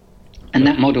 And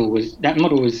that model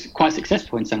was quite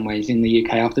successful in some ways in the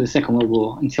UK after the Second World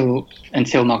War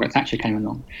until Margaret Thatcher came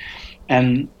along.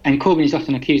 And Corbyn is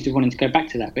often accused of wanting to go back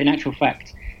to that. But in actual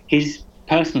fact, his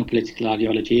personal political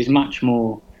ideology is much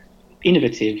more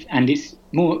innovative, and it's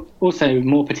also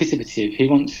more participative.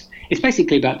 It's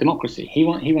basically about democracy. He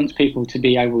wants people to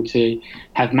be able to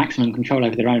have maximum control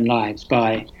over their own lives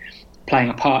by playing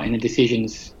a part in the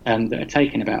decisions that are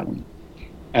taken about them.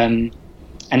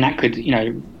 And that could,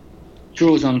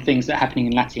 draws on things that are happening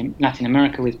in Latin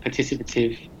America with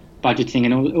participative budgeting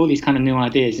and all these kind of new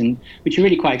ideas, and which are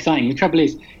really quite exciting. The trouble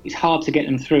is, it's hard to get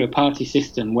them through a party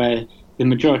system where the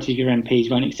majority of your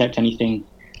MPs won't accept anything,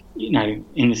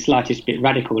 in the slightest bit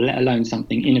radical, let alone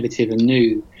something innovative and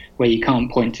new, where you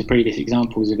can't point to previous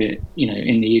examples of it,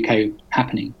 in the UK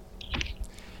happening.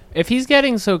 If he's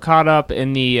getting so caught up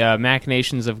in the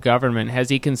machinations of government, has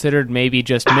he considered maybe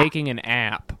just making an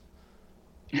app?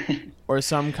 Or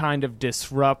some kind of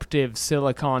disruptive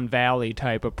Silicon Valley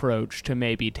type approach to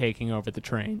maybe taking over the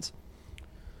trains?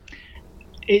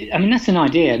 That's an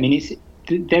idea.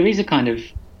 There is a kind of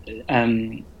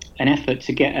an effort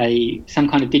to get some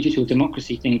kind of digital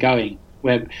democracy thing going.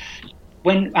 Where,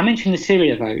 when I mentioned the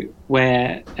Syria vote,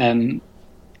 where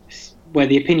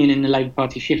the opinion in the Labour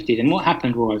Party shifted, and what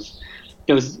happened was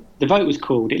the vote was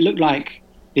called. It looked like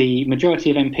the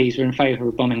majority of MPs were in favour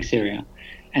of bombing Syria,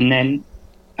 and then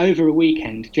over a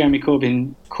weekend, Jeremy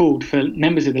Corbyn called for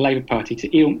members of the Labour Party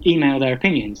to email their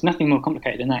opinions. Nothing more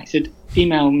complicated than that. He said,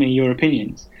 "Email me your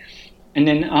opinions." And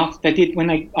then after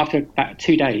about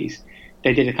 2 days,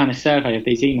 they did a kind of survey of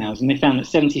these emails, and they found that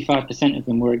 75% of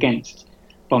them were against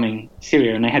bombing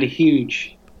Syria, and they had a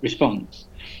huge response.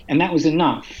 And that was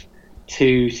enough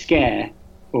to scare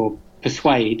or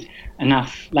persuade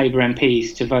enough Labour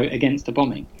MPs to vote against the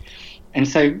bombing. And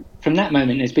so from that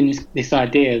moment, there's been this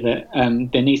idea that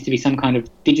there needs to be some kind of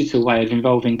digital way of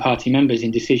involving party members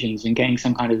in decisions and getting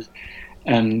some kind of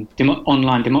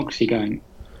online democracy going.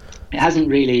 It hasn't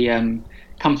really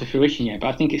come to fruition yet, but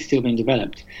I think it's still being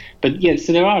developed. But yeah,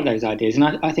 so there are those ideas, and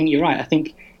I think you're right. I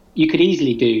think you could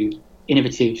easily do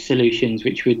innovative solutions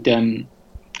which would,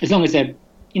 as long as they're,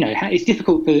 it's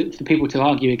difficult for people to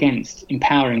argue against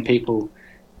empowering people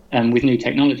with new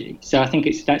technology. So I think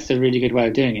that's a really good way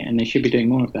of doing it, and they should be doing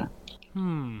more of that.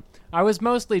 I was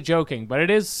mostly joking, but it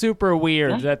is super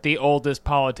weird that the oldest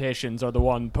politicians are the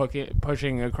one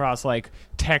pushing across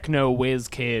techno whiz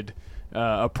kid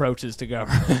approaches to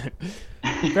government.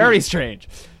 Very strange.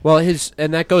 Well,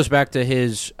 and that goes back to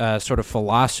his sort of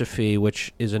philosophy,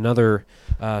 which is another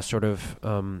sort of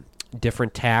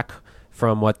different tack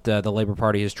from what the Labour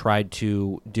Party has tried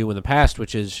to do in the past,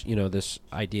 which is, this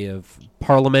idea of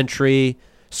parliamentary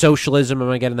socialism. Am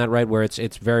I getting that right? Where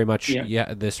it's very much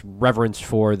this reverence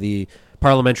for the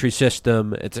parliamentary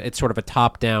system. It's sort of a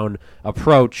top-down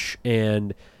approach,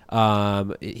 and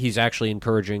he's actually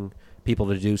encouraging people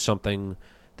to do something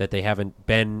that they haven't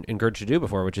been encouraged to do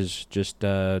before, which is just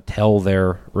tell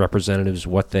their representatives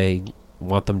what they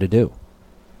want them to do.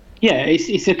 Yeah,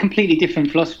 it's a completely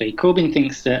different philosophy. Corbyn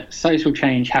thinks that social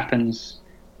change happens,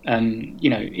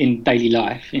 in daily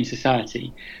life, in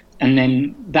society, and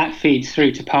then that feeds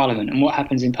through to Parliament. And what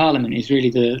happens in Parliament is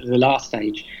really the last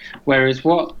stage. Whereas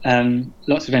what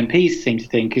lots of MPs seem to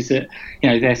think is that,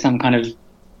 they're some kind of,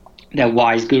 they're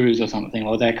wise gurus or something,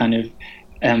 or they're kind of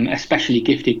especially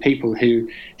gifted people who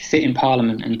sit in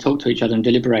Parliament and talk to each other and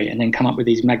deliberate and then come up with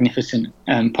these magnificent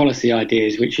policy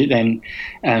ideas, which are then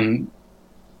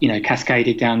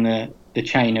cascaded down the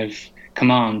chain of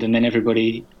command, and then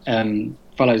everybody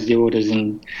follows the orders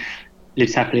and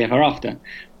lives happily ever after.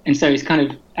 And so it's kind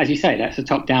of, as you say, that's a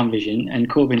top-down vision, and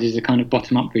Corbyn's is a kind of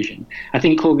bottom-up vision. I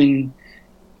think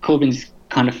Corbyn's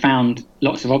kind of found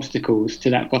lots of obstacles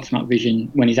to that bottom-up vision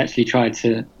when he's actually tried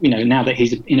to, now that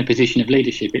he's in a position of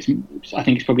leadership, I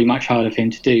think it's probably much harder for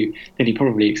him to do than he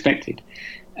probably expected.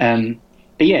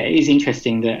 But yeah, it is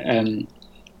interesting that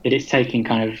that it's taking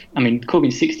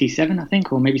Corbyn's 67, I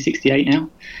think, or maybe 68 now.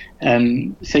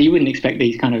 So you wouldn't expect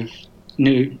these kind of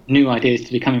new ideas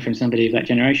to be coming from somebody of that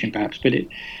generation, perhaps, but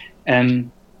they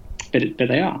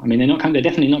are. They're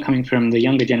definitely not coming from the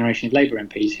younger generation of Labour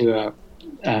MPs who are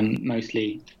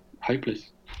mostly hopeless.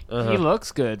 He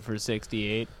looks good for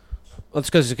 68. That's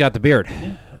because he's got the beard,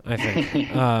 I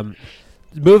think.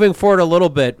 Moving forward a little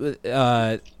bit,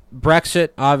 Brexit,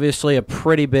 obviously a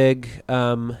pretty big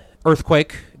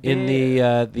earthquake in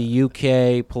the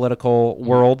UK political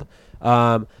world.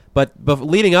 But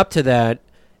leading up to that,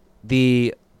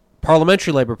 the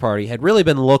Parliamentary Labour Party had really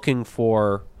been looking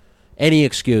for any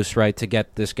excuse, right, to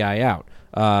get this guy out.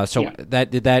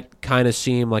 Did that kind of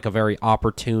seem like a very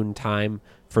opportune time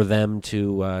for them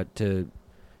to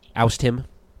oust him?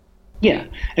 Yeah,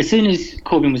 as soon as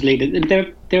Corbyn was leader,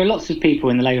 there are lots of people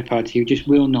in the Labour Party who just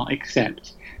will not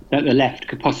accept that the left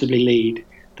could possibly lead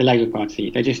the Labour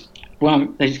Party. They just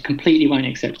just completely won't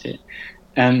accept it.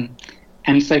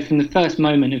 And so from the first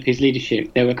moment of his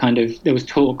leadership, there was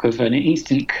talk of an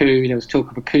instant coup. There was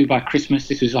talk of a coup by Christmas.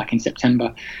 This was like in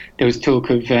September. There was talk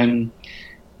of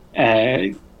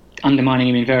undermining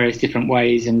him in various different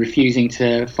ways and refusing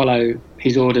to follow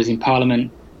his orders in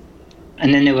Parliament.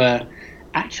 And then there were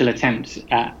actual attempts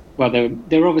at, well,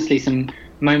 there were obviously some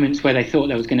moments where they thought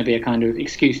there was going to be a kind of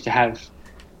excuse to have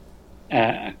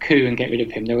a coup and get rid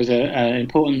of him. There was an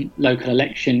important local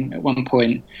election at one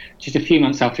point, just a few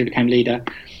months after he became leader,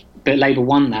 but Labour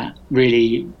won that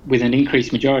really with an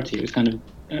increased majority. It was kind of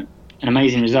an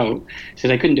amazing result, so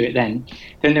they couldn't do it then.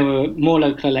 Then there were more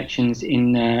local elections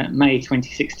in May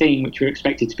 2016, which were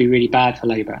expected to be really bad for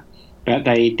Labour, but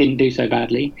they didn't do so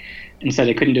badly, and so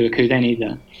they couldn't do a coup then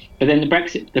either. But then the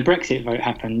Brexit vote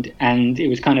happened, and it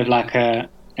was kind of like an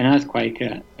earthquake,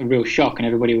 a real shock, and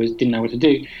everybody didn't know what to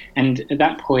do. And at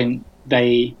that point,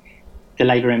 the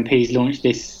Labour MPs launched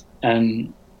this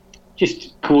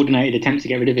just coordinated attempt to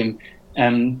get rid of him.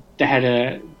 They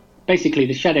had basically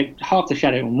half the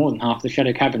shadow, or more than half the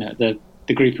shadow cabinet,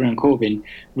 the group around Corbyn,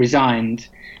 resigned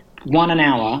 1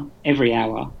 hour every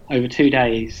hour over 2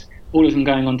 days. All of them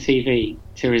going on TV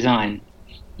to resign.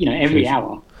 Every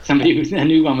hour. A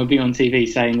new one would be on TV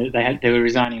saying that they were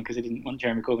resigning because they didn't want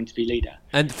Jeremy Corbyn to be leader.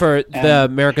 And for the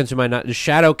Americans who might not, the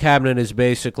shadow cabinet is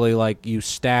basically like you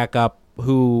stack up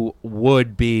who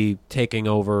would be taking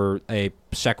over a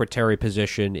secretary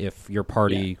position if your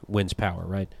party wins power,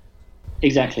 right?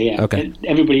 Exactly, yeah. Okay.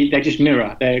 Everybody, they just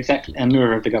mirror. They're exactly a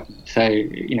mirror of the government. So,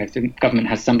 if the government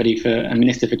has somebody for a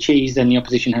minister for cheese, then the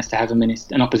opposition has to have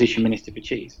an opposition minister for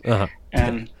cheese. Uh-huh.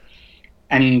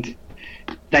 And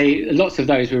lots of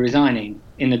those were resigning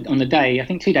on the day, I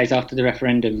think 2 days after the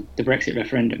referendum, the Brexit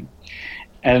referendum.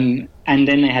 And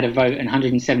then they had a vote, and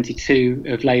 172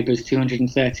 of Labour's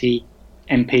 230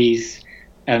 MPs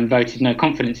voted no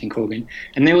confidence in Corbyn.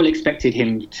 And they all expected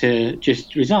him to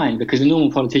just resign because a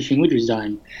normal politician would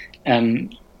resign.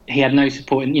 He had no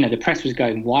support, and the press was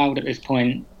going wild at this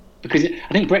point because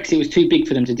I think Brexit was too big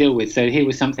for them to deal with. So here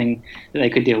was something that they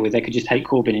could deal with. They could just hate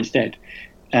Corbyn instead.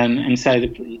 And so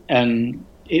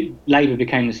Labour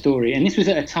became the story. And this was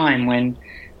at a time when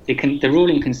the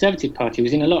ruling Conservative Party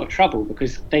was in a lot of trouble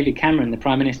because David Cameron, the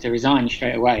Prime Minister, resigned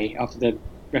straight away after the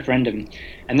referendum.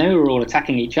 And they were all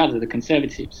attacking each other, the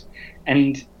Conservatives.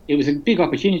 And it was a big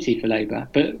opportunity for Labour.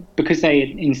 But because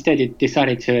they instead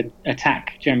decided to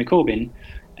attack Jeremy Corbyn,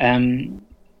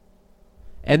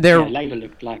 Labour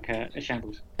looked like a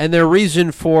shambles. And their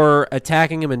reason for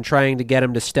attacking him and trying to get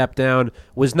him to step down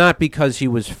was not because he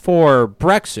was for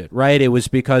Brexit, right? It was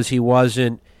because he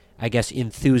wasn't, I guess,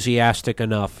 enthusiastic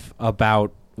enough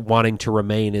about wanting to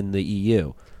remain in the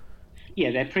EU.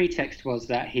 Yeah, their pretext was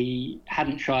that he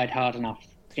hadn't tried hard enough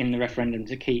in the referendum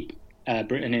to keep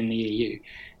Britain in the EU.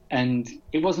 And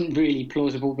it wasn't really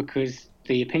plausible because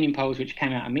the opinion polls, which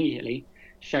came out immediately,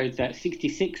 showed that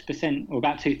 66%, or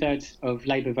about 2/3 of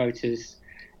Labour voters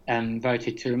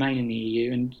voted to remain in the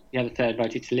EU, and the other third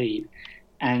voted to leave.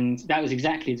 And that was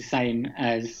exactly the same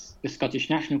as the Scottish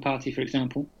National Party, for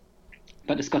example.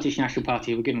 But the Scottish National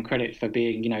Party were given credit for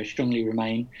being, strongly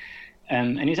Remain.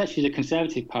 And it was actually the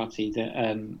Conservative Party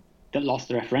that lost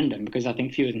the referendum because I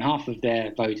think fewer than half of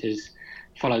their voters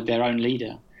followed their own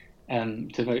leader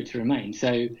to vote to Remain.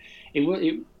 So it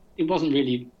wasn't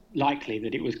really likely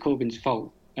that it was Corbyn's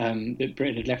fault that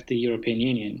Britain had left the European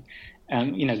Union.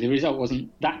 The result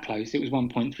wasn't that close. It was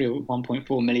 1.3 or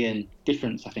 1.4 million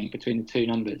difference, I think, between the two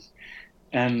numbers.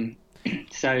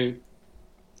 So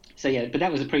yeah, but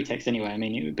that was a pretext anyway. I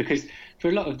mean, because for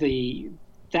a lot of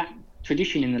that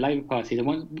tradition in the Labour Party,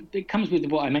 it comes with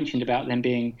what I mentioned about them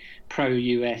being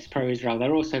pro-US, pro-Israel.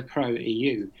 They're also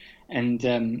pro-EU,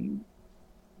 and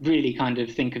really kind of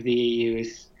think of the EU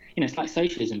as, it's like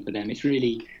socialism for them. It's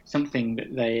really something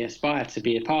that they aspire to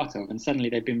be a part of, and suddenly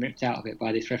they've been ripped out of it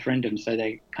by this referendum, so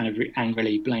they kind of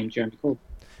angrily blame Jeremy Corbyn.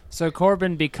 So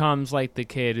Corbyn becomes like the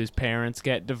kid whose parents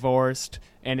get divorced,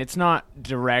 and it's not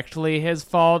directly his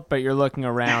fault, but you're looking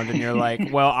around and you're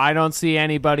like, well, I don't see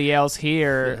anybody else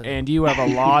here, and you have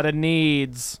a lot of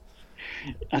needs.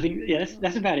 I think,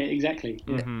 that's about it, exactly.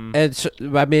 Mm-hmm. And so,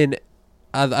 I mean,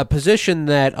 a position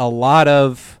that a lot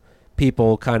of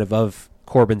people kind of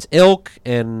Corbyn's ilk,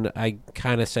 and I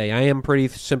kind of say I am pretty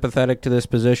sympathetic to this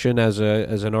position as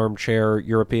an armchair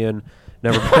European,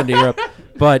 never been to Europe,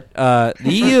 but the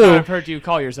EU. I've heard you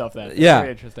call yourself that. Yeah,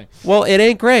 very interesting. Well, it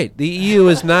ain't great. The EU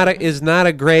is not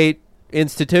a great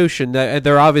institution.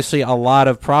 There are obviously a lot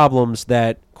of problems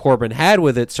that Corbyn had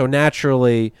with it, so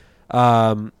naturally,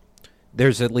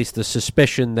 there's at least the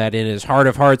suspicion that in his heart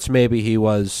of hearts, maybe he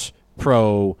was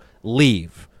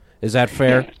pro-leave. Is that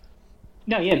fair? Yeah.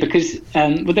 No, yeah, because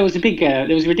there was a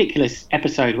ridiculous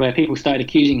episode where people started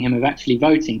accusing him of actually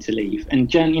voting to leave,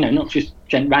 and not just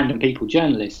random people,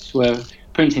 journalists were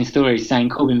printing stories saying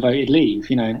Corbyn voted leave.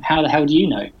 How the hell do you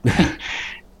know?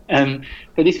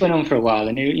 But this went on for a while,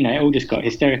 and it all just got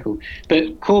hysterical.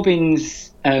 But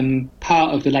Corbyn's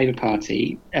part of the Labour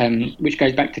Party, which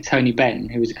goes back to Tony Benn,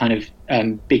 who was a kind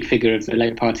of big figure of the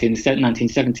Labour Party in the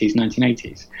 1970s,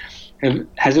 1980s,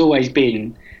 has always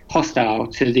been hostile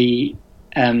to the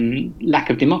lack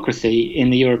of democracy in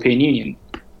the European Union.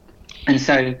 And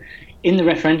so in the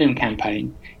referendum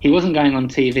campaign, he wasn't going on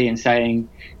TV and saying,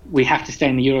 we have to stay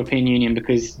in the European Union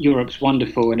because Europe's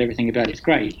wonderful and everything about it's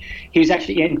great. He was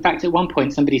actually, in fact, at one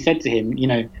point somebody said to him,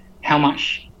 how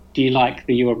much do you like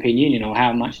the European Union, or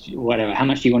how much do you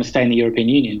want to stay in the European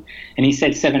Union? And he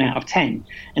said 7 out of 10.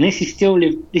 And this is still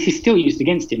used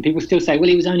against him. People still say, well,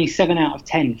 he was only 7 out of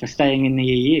 10 for staying in the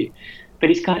EU. But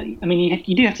it's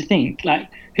you do have to think, like,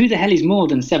 who the hell is more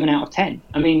than 7 out of 10?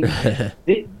 I mean,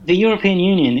 the European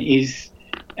Union is,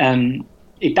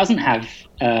 it doesn't have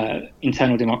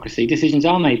internal democracy. Decisions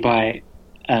are made by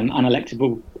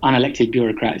unelected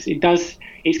bureaucrats.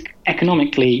 It's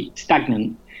economically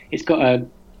stagnant.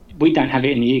 We don't have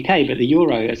it in the UK, but the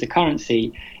euro as a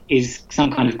currency is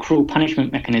some kind of cruel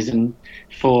punishment mechanism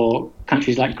for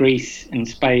countries like Greece and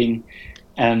Spain,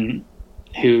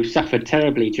 who suffered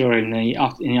terribly in the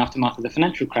aftermath of the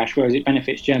financial crash, whereas it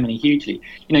benefits Germany hugely.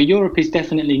 Europe is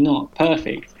definitely not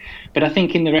perfect, but I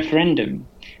think in the referendum,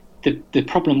 the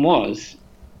problem was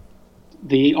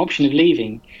the option of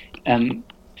leaving.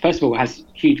 First of all, has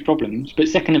huge problems, but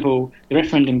second of all, the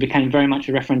referendum became very much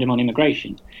a referendum on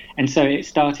immigration, and so it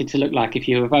started to look like if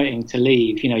you were voting to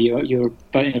leave, you're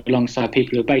voting alongside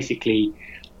people who basically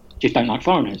just don't like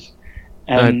foreigners.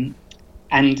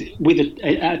 And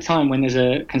at a time when there's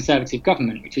a Conservative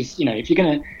government, which is, if you're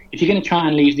going to try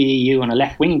and leave the EU on a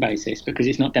left-wing basis because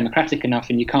it's not democratic enough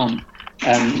and you can't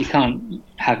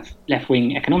have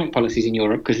left-wing economic policies in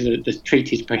Europe because the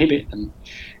treaties prohibit them.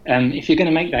 If you're going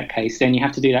to make that case, then you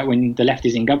have to do that when the left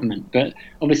is in government. But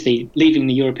obviously, leaving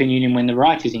the European Union when the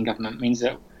right is in government means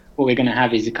that what we're going to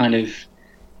have is a kind of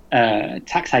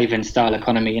tax haven style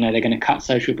economy. They're going to cut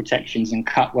social protections and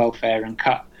cut welfare and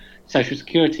cut social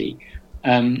security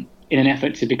in an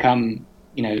effort to become,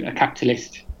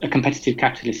 a competitive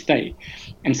capitalist state.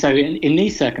 And so in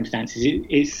these circumstances,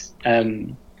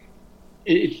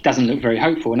 it doesn't look very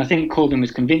hopeful. And I think Corbyn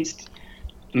was convinced.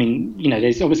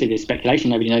 There's speculation.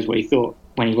 Nobody knows what he thought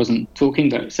when he wasn't talking,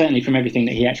 but certainly from everything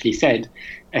that he actually said,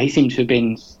 he seemed to have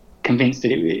been convinced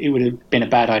that it would have been a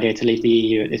bad idea to leave the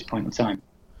EU at this point in time.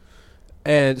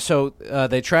 And so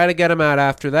they try to get him out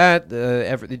after that.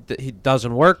 It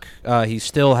doesn't work. He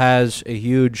still has a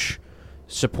huge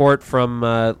support from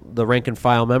the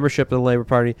rank-and-file membership of the Labour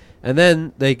Party. And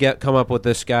then they come up with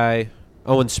this guy,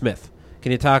 Owen Smith.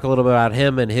 Can you talk a little bit about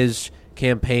him and his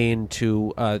campaign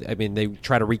to, they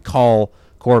try to recall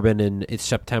Corbyn in this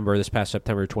past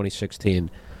September 2016.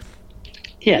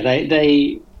 Yeah,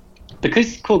 they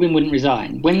because Corbyn wouldn't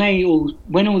resign, when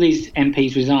all these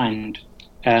MPs resigned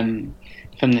from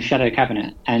the shadow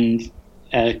cabinet and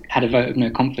had a vote of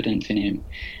no confidence in him,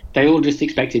 they all just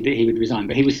expected that he would resign.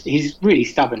 But he's really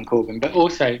stubborn, Corbyn, but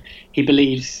also he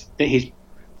believes that he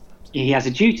has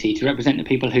a duty to represent the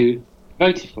people who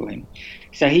voted for him.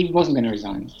 So he wasn't going to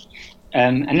resign.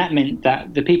 And that meant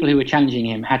that the people who were challenging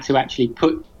him had to actually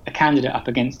put a candidate up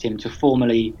against him to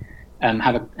formally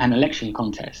have an election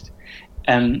contest.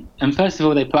 And first of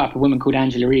all, they put up a woman called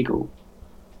Angela Regal,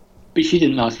 but she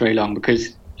didn't last very long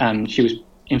because she was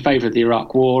in favour of the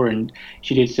Iraq War, and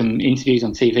she did some interviews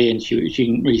on TV, and she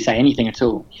didn't really say anything at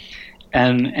all.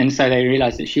 And so they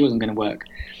realised that she wasn't going to work.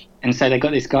 And so they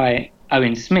got this guy,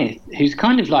 Owen Smith, who's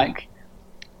kind of like,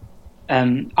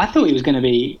 I thought he was going to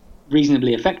be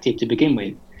reasonably effective to begin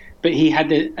with, but he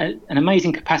had an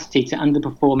amazing capacity to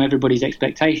underperform everybody's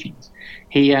expectations.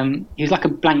 He was like a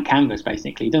blank canvas,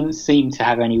 basically. He doesn't seem to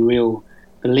have any real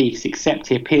beliefs, except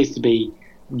he appears to be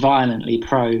violently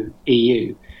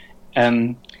pro-EU.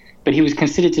 But he was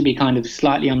considered to be kind of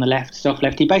slightly on the left, soft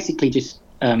left. He basically just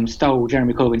stole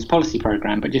Jeremy Corbyn's policy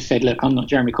programme, but just said, look, I'm not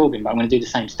Jeremy Corbyn, but I'm going to do the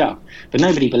same stuff. But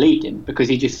nobody believed him because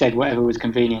he just said whatever was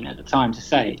convenient at the time to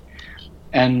say.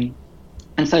 And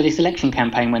so this election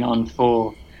campaign went on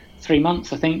for 3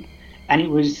 months, I think, and it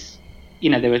was,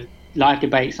 there were live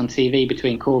debates on TV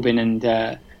between Corbyn and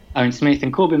Owen Smith,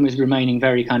 and Corbyn was remaining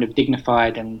very kind of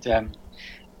dignified and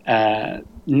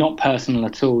not personal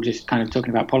at all, just kind of talking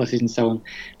about policies and so on.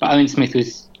 But Owen Smith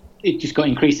just got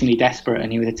increasingly desperate,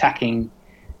 and he was attacking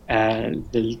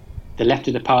the left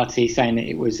of the party, saying that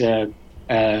it was a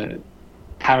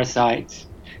parasite,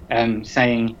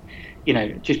 saying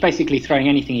just basically throwing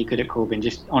anything he could at Corbyn,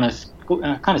 just on a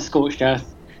kind of scorched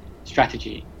earth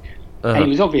strategy. Uh-huh. And it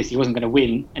was obvious he wasn't going to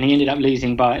win, and he ended up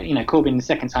losing by, Corbyn the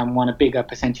second time won a bigger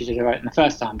percentage of the vote than the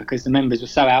first time, because the members were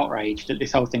so outraged that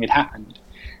this whole thing had happened,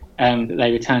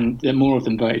 that more of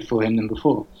them voted for him than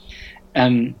before.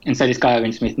 And so this guy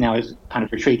Owen Smith now has kind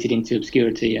of retreated into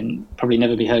obscurity and probably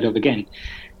never be heard of again.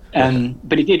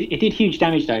 But it did huge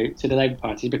damage though to the Labour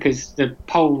Party, because the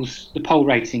poll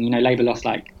rating, Labour lost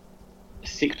like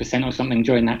 6% or something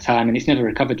during that time, and it's never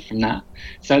recovered from that.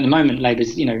 So at the moment,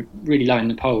 Labour's really low in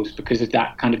the polls because of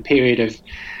that kind of period of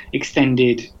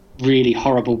extended, really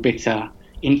horrible, bitter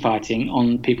infighting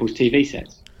on people's TV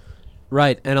sets.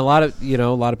 Right, and a lot of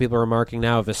people are remarking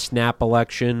now if a snap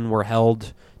election were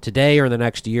held today or the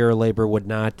next year, Labour would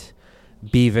not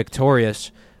be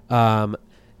victorious.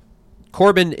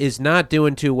 Corbyn is not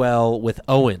doing too well with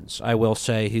Owens, I will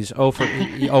say. He's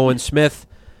Owen Smith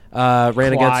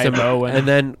ran against him, Owen. and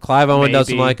then Clive Owen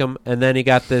doesn't like him, and then he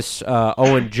got this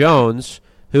Owen Jones,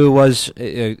 who was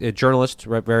a journalist,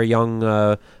 very young,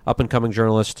 up-and-coming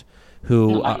journalist,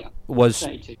 who was...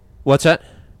 32. What's that?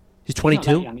 He's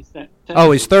 22?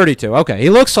 Oh, he's 32. Okay. He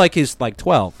looks like he's like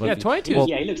 12. Yeah, 22. Well,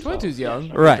 yeah, he looks 22's young.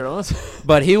 Right. Journalist.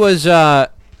 But he was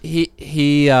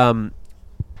he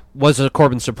was a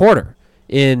Corbyn supporter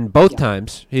in both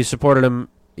times. He supported him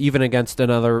even against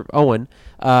another Owen.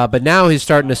 But now he's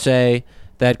starting to say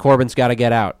that Corbyn's got to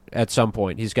get out at some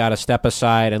point. He's got to step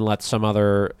aside and let some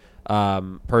other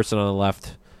person on the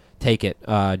left take it.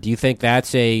 Do you think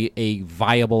that's a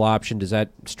viable option? Does that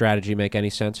strategy make any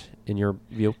sense in your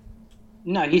view?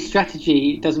 No, his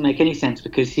strategy doesn't make any sense,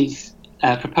 because his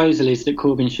proposal is that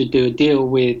Corbyn should do a deal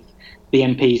with the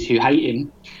MPs who hate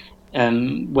him,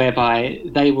 whereby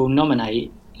they will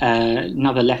nominate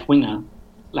another left-winger,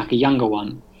 like a younger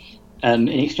one, in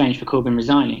exchange for Corbyn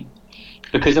resigning.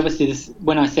 Because obviously,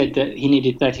 when I said that he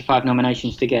needed 35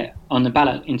 nominations to get on the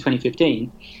ballot in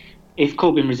 2015, if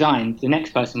Corbyn resigned, the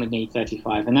next person would need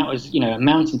 35, and that was, a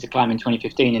mountain to climb in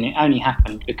 2015, and it only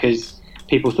happened because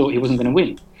people thought he wasn't going to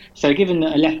win. So given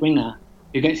that a left-winger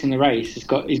who gets in the race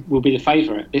will be the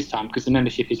favourite this time, because the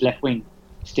membership is left-wing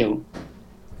still,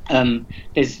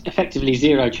 there's effectively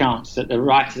zero chance that the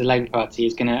right of the Labour Party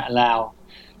is going to allow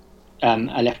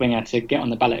a left-winger to get on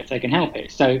the ballot if they can help it.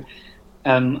 So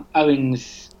Owen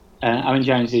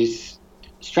Jones's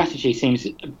strategy seems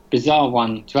a bizarre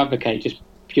one to advocate, just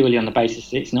purely on the basis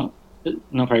that it's not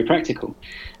very practical.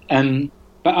 But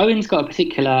Owen's got a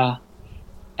particular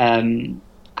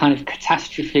kind of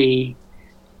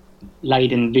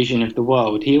catastrophe-laden vision of the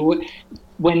world.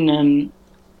 When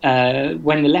the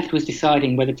left was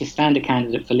deciding whether to stand a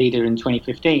candidate for leader in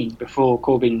 2015, before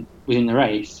Corbyn was in the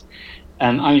race,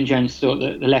 Owen Jones thought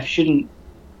that the left shouldn't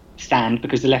stand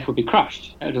because the left would be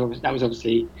crushed. That was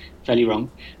obviously fairly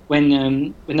wrong. When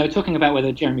they were talking about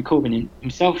whether Jeremy Corbyn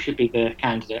himself should be the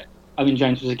candidate, Owen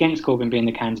Jones was against Corbyn being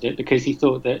the candidate because he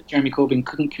thought that Jeremy Corbyn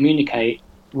couldn't communicate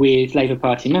with Labour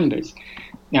Party members.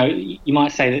 Now, you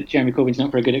might say that Jeremy Corbyn's not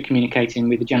very good at communicating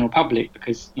with the general public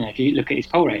because, if you look at his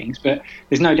poll ratings, but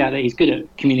there's no doubt that he's good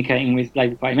at communicating with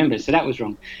Labour Party members, so that was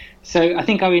wrong. So I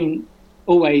think Owen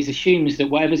always assumes that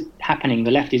whatever's happening,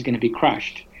 the left is going to be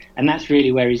crushed, and that's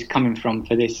really where he's coming from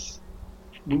for this,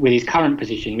 with his current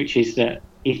position, which is that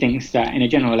he thinks that in a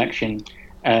general election,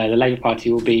 the Labour Party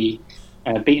will be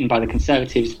beaten by the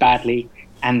Conservatives badly,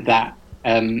 and that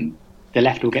the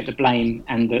left will get the blame,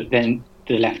 and that then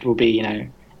the left will be,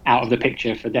 out of the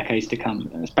picture for decades to come.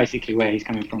 That's basically where he's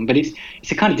coming from. But it's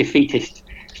a kind of defeatist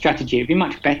strategy. It'd be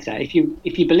much better if you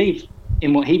believe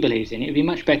in what he believes in. It'd be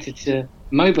much better to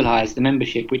mobilise the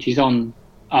membership, which is on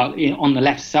the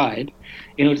left side,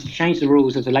 in order to change the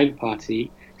rules of the Labour Party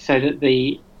so that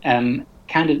the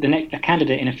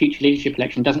candidate in a future leadership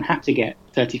election doesn't have to get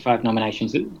 35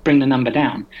 nominations. Bring the number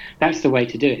down. That's the way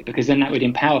to do it, because then that would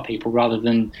empower people rather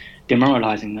than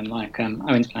demoralising them like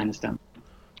Owen's plan has done.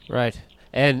 Right.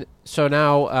 And so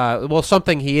now,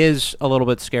 something he is a little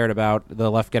bit scared about,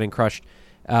 the left getting crushed,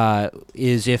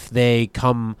 is if they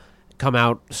come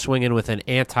out swinging with an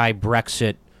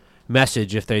anti-Brexit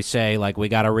message, if they say, like, we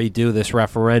got to redo this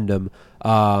referendum.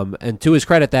 And to his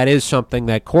credit, that is something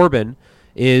that Corbyn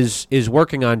is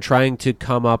working on, trying to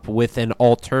come up with an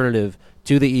alternative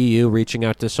to the EU, reaching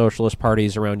out to socialist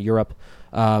parties around Europe,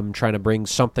 trying to bring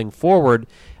something forward.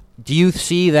 Do you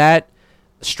see that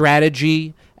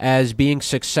strategy as being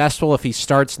successful if he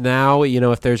starts now?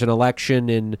 If there's an election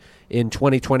in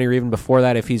 2020 or even before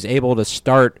that, if he's able to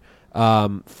start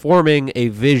forming a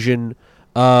vision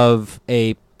of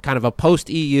a kind of a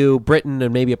post-EU Britain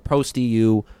and maybe a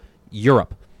post-EU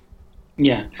Europe.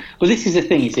 Yeah. Well, this is the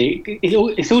thing, you see.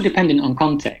 It's all dependent on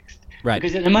context. Right.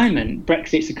 Because at the moment,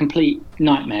 Brexit's a complete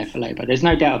nightmare for Labour. There's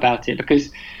no doubt about it,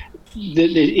 because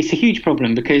it's a huge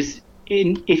problem, because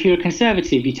if you're a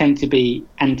Conservative, you tend to be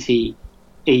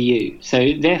anti-EU,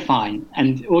 so they're fine.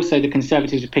 And also the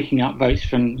Conservatives are picking up votes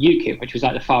from UKIP, which was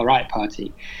like the far-right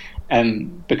party,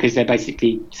 because they're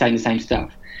basically saying the same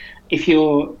stuff.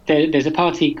 There's a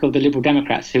party called the Liberal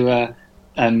Democrats who are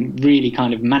really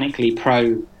kind of manically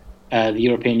pro the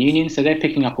European Union, so they're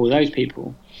picking up all those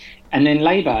people. And then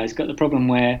Labour has got the problem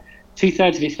where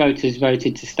 2/3 of its voters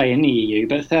voted to stay in the EU,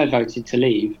 but a third voted to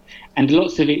leave. And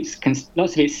lots of its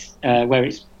where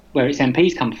its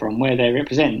MPs come from, where they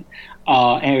represent,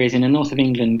 are areas in the north of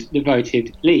England that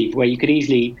voted leave, where you could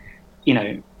easily,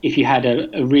 if you had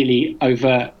a really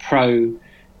overt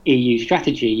pro-EU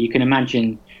strategy, you can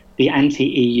imagine the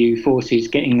anti-EU forces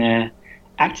getting their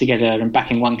act together and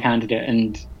backing one candidate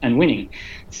and winning.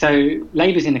 So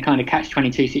Labour's in a kind of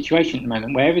catch-22 situation at the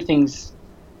moment, where everything's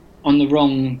on the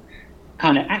wrong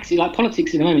kind of axis. Like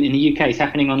politics at the moment in the UK is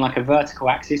happening on like a vertical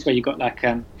axis, where you've got like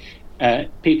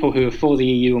people who are for the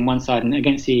EU on one side and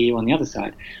against the EU on the other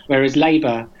side, whereas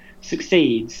Labour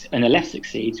succeeds and the left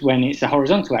succeeds when it's a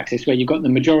horizontal axis, where you've got the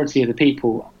majority of the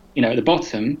people, at the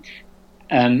bottom,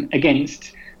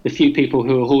 against the few people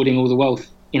who are hoarding all the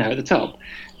wealth, at the top.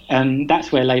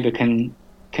 That's where Labour can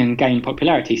gain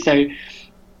popularity. So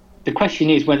the question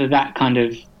is whether that kind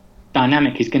of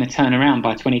dynamic is going to turn around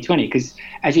by 2020, because,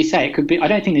 as you say, it could be. I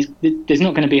don't think there's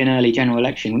not going to be an early general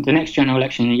election. The next general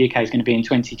election in the UK is going to be in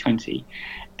 2020,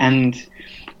 and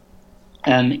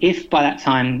if by that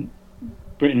time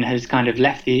Britain has kind of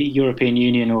left the European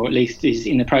Union, or at least is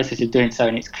in the process of doing so,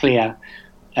 and it's clear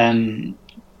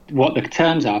what the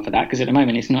terms are for that, because at the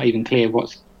moment it's not even clear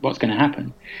what's going to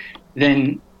happen,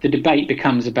 then the debate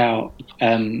becomes about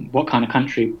what kind of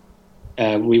country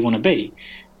we want to be.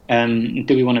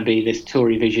 Do we want to be this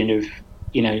Tory vision of,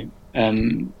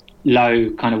 low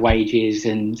kind of wages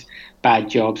and bad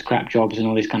jobs, crap jobs and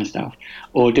all this kind of stuff?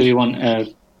 Or do we want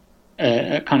a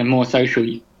kind of more social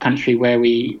country where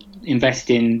we invest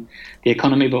in the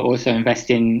economy but also invest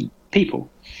in people?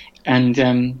 And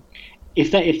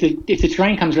if the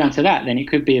terrain comes around to that, then it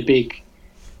could be a big...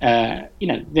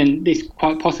 then it's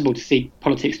quite possible to see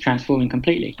politics transforming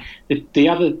completely. The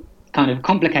other kind of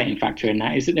complicating factor in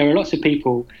that is that there are lots of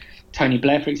people, Tony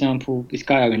Blair, for example, this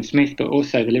guy Owen Smith, but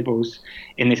also the Liberals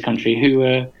in this country, who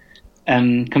are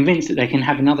convinced that they can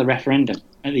have another referendum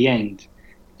at the end.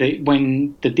 That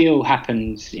when the deal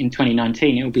happens in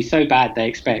 2019, it will be so bad, they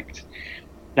expect,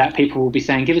 that people will be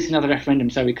saying, give us another referendum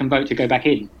so we can vote to go back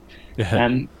in.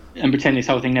 And pretend this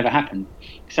whole thing never happened.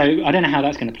 So I don't know how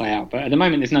that's going to play out. But at the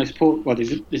moment, there's no support. Well,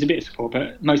 there's a bit of support,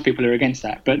 but most people are against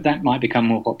that. But that might become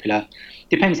more popular.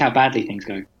 Depends how badly things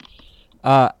go.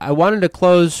 I wanted to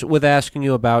close with asking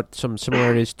you about some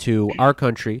similarities to our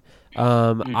country.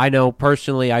 I know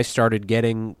personally I started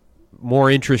getting more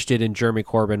interested in Jeremy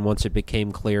Corbyn once it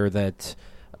became clear that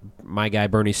my guy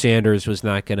Bernie Sanders was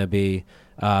not going to be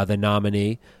the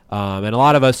nominee. And a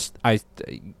lot of us, I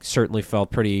certainly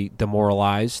felt pretty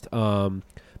demoralized.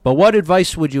 But what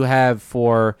advice would you have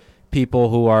for people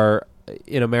who are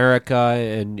in America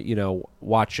and,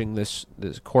 watching this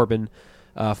Corbyn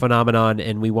phenomenon,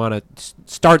 and we want to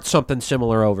start something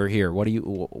similar over here? What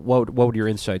would your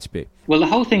insights be? Well, the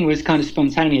whole thing was kind of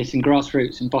spontaneous and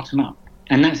grassroots and bottom up.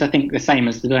 And that's, I think, the same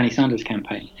as the Bernie Sanders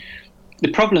campaign.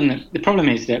 The problem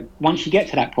is that once you get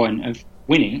to that point of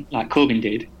winning, like Corbyn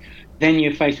did, then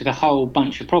you're faced with a whole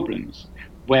bunch of problems,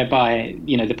 whereby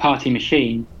the party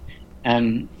machine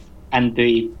and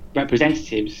the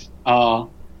representatives are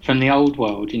from the old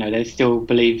world. They still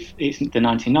believe it's the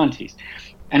 1990s,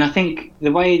 and I think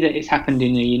the way that it's happened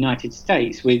in the United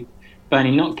States, with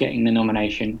Bernie not getting the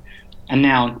nomination, and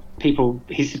now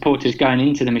his supporters going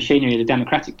into the machinery of the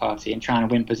Democratic Party and trying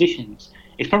to win positions,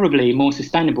 it's probably more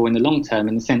sustainable in the long term,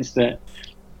 in the sense that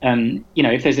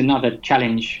if there's another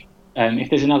challenge, if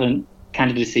there's another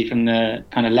candidacy from the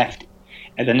kind of left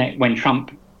at the next, when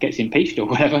Trump gets impeached or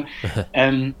whatever,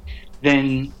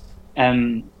 then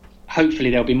hopefully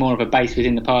there'll be more of a base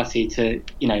within the party to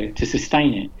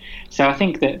sustain it. So I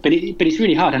think that, but it's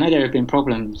really hard. I know there have been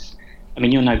problems. I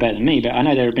mean, you'll know better than me, but I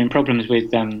know there have been problems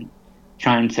with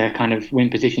trying to kind of win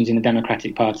positions in the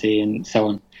Democratic Party and so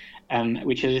on.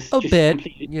 Which is just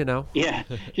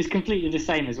completely the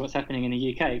same as what's happening in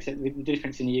the UK, except the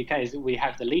difference in the UK is that we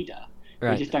have the leader.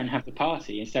 Right. We just don't have the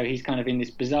party, and so he's kind of in this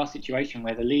bizarre situation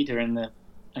where the leader and the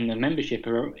membership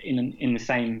are in the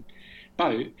same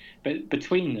boat, but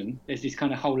between them there's this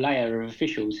kind of whole layer of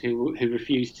officials who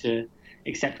refuse to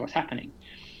accept what's happening.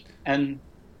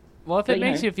 Well, if it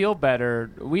makes you feel better,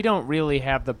 we don't really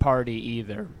have the party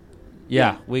either.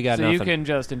 Yeah, we got So nothing. you can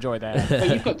just enjoy that. But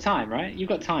you've got time, right? You've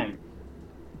got time.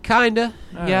 Kinda,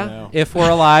 I yeah. don't know. If we're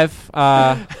alive,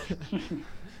 but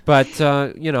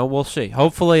we'll see.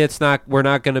 Hopefully, we're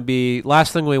not going to be.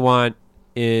 Last thing we want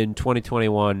in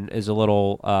 2021 is a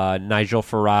little Nigel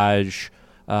Farage,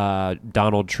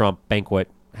 Donald Trump banquet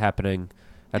happening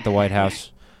at the White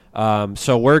House.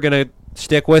 So we're going to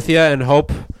stick with you and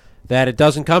hope that it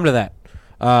doesn't come to that.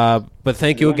 But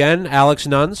thank you again, Alex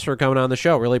Nuns, for coming on the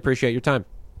show. Really appreciate your time.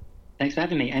 Thanks for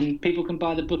having me. And people can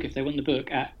buy the book if they want the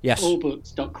book at Yes.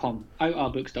 orbooks.com.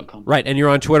 ORbooks.com. Right, and you're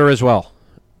on Twitter as well,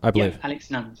 I Yeah, believe. Alex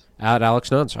Nuns. At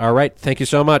Alex Nuns. All right, thank you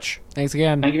so much. Thanks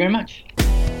again. Thank you very much.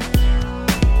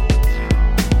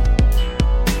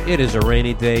 It is a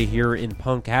rainy day here in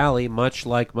Punk Alley, much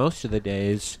like most of the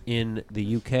days in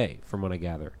the UK, from what I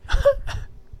gather.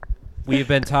 We've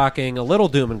been talking a little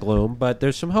doom and gloom, but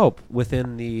there's some hope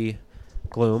within the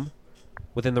gloom,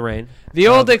 within the rain. The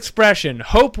old expression,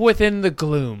 hope within the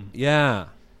gloom. Yeah,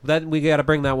 that we got to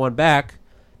bring that one back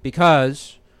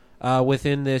because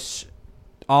within this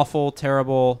awful,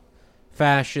 terrible,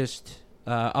 fascist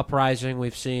uprising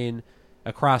we've seen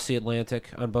across the Atlantic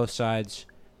on both sides,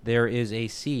 there is a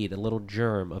seed, a little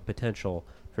germ of potential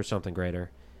for something greater.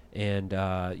 And,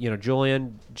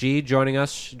 Julian G joining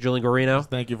us, Julian Guarino.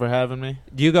 Thank you for having me.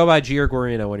 Do you go by G or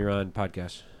Guarino when you're on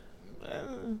podcasts?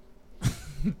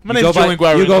 My name's Julian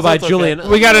Guarino. You go by so it's Julian. okay.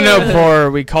 We got to know before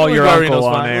we call Julian your uncle Guarino's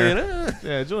on fine. air.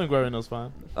 Yeah, Julian Guarino's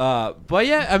fine. But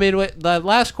yeah, I mean, the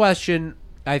last question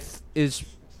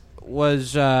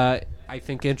was I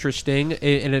think interesting,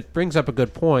 and it brings up a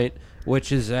good point,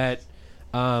 which is that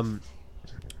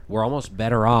we're almost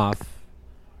better off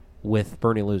with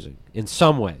Bernie losing in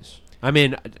some ways. I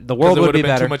mean, the world would be been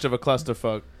better. Too much of a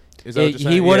clusterfuck. Is that what you're He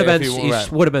saying? would have Yeah, been. if He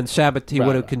right. would have been He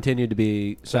would have Right. continued to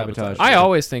be sabotaged. I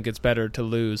always think it's better to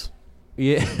lose.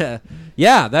 Yeah,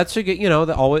 yeah. That's a good.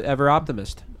 The always ever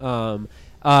optimist.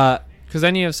 Because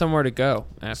then you have somewhere to go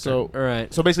after. So, All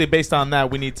right. so basically, based on that,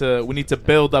 we need to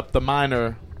build up the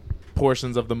minor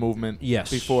portions of the movement. Yes.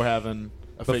 Before having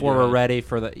a Before we're figurehead. ready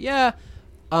for the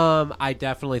I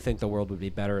definitely think the world would be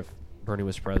better if Bernie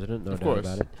was president. No Of doubt course.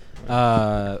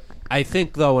 about it. I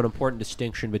think though an important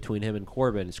distinction between him and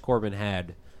Corbyn is Corbyn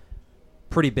had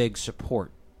pretty big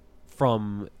support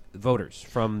from voters,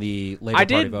 from the Labour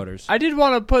Party voters. I did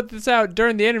want to put this out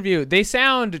during the interview. They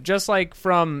sound just like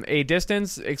from a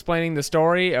distance explaining the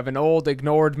story of an old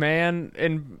ignored man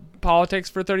in politics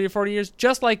for 30 or 40 years,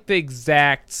 just like the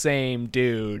exact same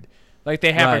dude. Like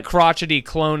they have a Right. crotchety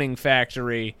cloning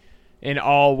factory in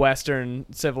all Western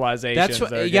civilizations. That's what,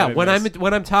 that are yeah. doing When this.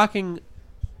 I'm talking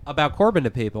about Corbyn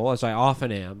to people, as I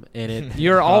often am, and it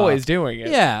You're always doing it.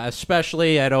 yeah,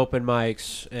 especially at open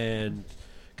mics and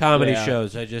comedy Yeah.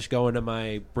 shows. I just go into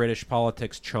my British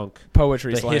politics chunk,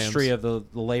 Poetry the slams. history of the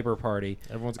Labour Party.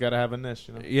 Everyone's got to have a niche,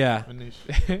 you know. Yeah, A niche.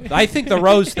 I think the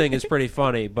Rose thing is pretty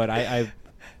funny, but I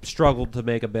struggled to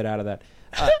make a bit out of that.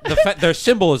 Their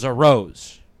symbol is a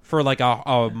rose for like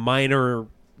a minor,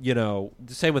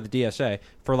 same with the DSA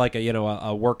for like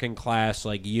a working class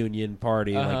like union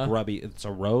party like Uh-huh. grubby. It's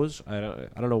a rose. I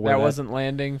don't know where That wasn't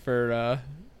landing for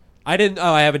I didn't.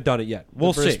 Oh, I haven't done it yet.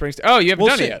 We'll Bruce see. Springsteen. Oh, you haven't We'll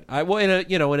done see. it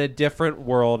yet. In a different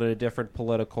world, in a different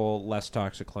political, less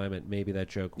toxic climate, maybe that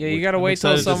joke. Yeah, you would- got to I'm wait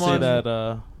till excited to see someone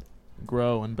that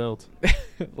grow and build.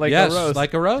 like yes, a rose.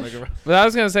 like a rose. Like a What I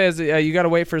was gonna say is you got to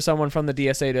wait for someone from the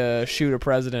DSA to shoot a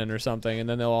president or something, and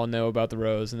then they'll all know about the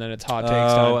rose, and then it's hot takes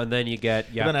Oh, time. and then you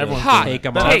get then to everyone's Hot doing take it.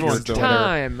 them Then off everyone's on takes doing it. Twitter.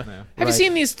 time. Yeah. Have you Right.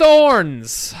 seen these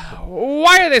thorns?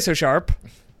 Why are they so sharp?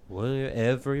 Well,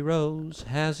 every rose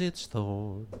has its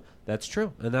thorn. That's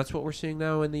true, and that's what we're seeing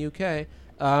now in the UK.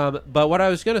 But what I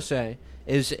was going to say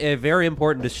is a very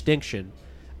important distinction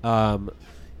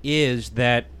is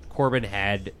that Corbyn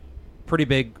had pretty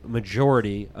big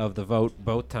majority of the vote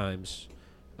both times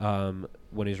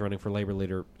when he was running for Labour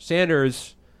leader.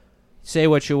 Sanders, say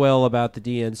what you will about the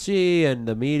DNC and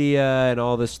the media and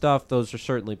all this stuff, those are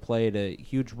certainly played a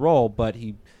huge role, but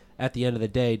he, at the end of the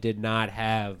day, did not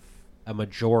have a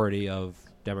majority of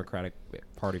Democratic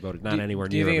Party voted, not anywhere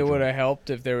Do near you think a it would majority. have helped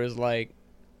if there was like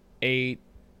 8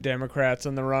 Democrats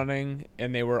in the running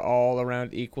and they were all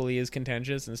around equally as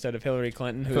contentious instead of Hillary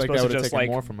Clinton, who feel was like that supposed to would've just taken like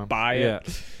more from him. buy Yeah. it?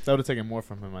 That would have taken more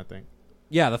from him, I think.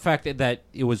 Yeah, the fact that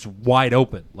it was wide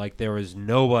open, like there was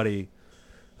nobody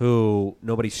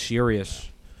serious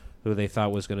who they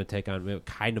thought was going to take on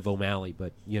kind of O'Malley,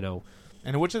 but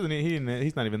And which isn't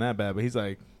he's not even that bad, but he's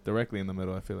like directly in the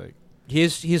middle. I feel like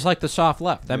he's like the soft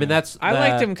left. I mean, Yeah. that's I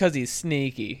liked him because he's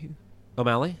sneaky.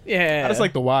 O'Malley. Yeah, I just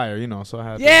like The Wire, so I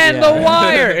had. yeah, and Yeah. The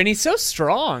Wire, and he's so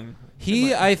strong.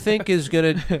 He, I think, is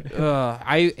gonna.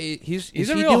 He's a he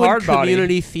real doing hard body.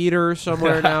 community theater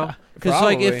somewhere now? Because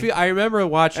like Probably. I remember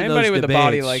watching Anybody those with a debates,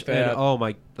 body like and, that. oh my,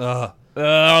 He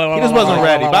just wasn't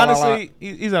ready. But honestly,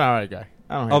 he's an alright guy.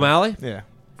 I don't hate him. O'Malley. Yeah.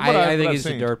 I think he's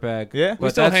a dirtbag. Yeah? We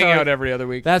But still that's hang how out every other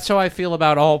week. That's how I feel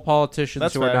about all politicians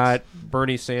That's who are facts. not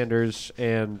Bernie Sanders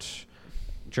and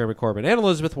Jeremy Corbyn and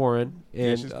Elizabeth Warren.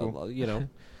 And she's cool.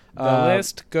 The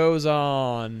list goes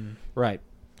on right.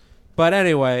 But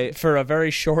anyway, for a very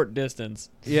short distance.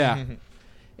 yeah,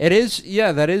 it is.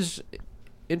 Yeah, that is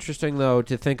interesting though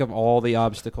to think of all the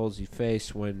obstacles you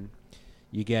face when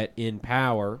you get in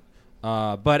power.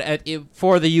 But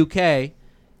for the UK,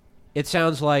 it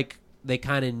sounds like they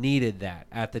kind of needed that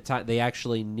at the time. They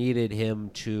actually needed him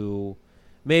to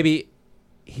maybe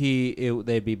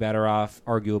they'd be better off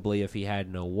arguably if he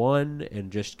had no one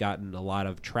and just gotten a lot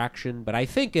of traction. But I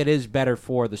think it is better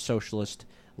for the socialist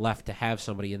left to have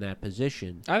somebody in that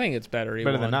position. I think it's better.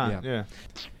 Better than not. Yeah.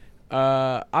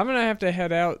 Yeah. I'm gonna have to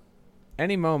head out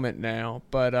any moment now,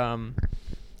 but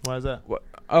Why is that?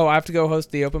 I have to go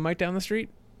host the open mic down the street.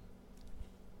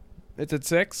 It's at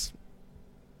 6.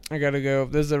 I gotta go.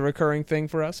 This is a recurring thing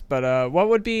for us. But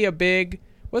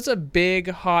what's a big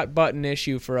hot button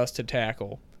issue for us to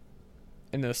tackle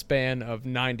in the span of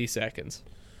 90 seconds?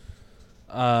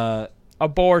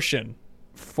 Abortion.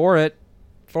 For it.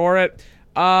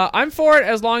 I'm for it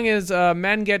as long as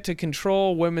men get to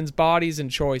control women's bodies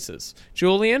and choices.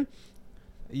 Julian?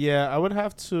 Yeah, I would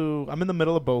have to. I'm in the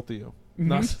middle of both of you.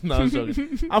 No, I'm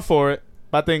joking. I'm for it,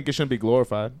 but I think it shouldn't be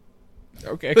glorified.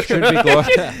 Okay. Should be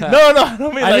glorified. No, I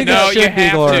don't mean I like think that. it should be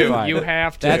glorified. You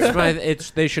have to. That's my.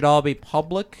 They should all be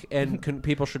public, and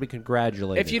people should be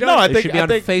congratulated. If you No, don't, I They think should be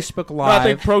on I think, Facebook no, I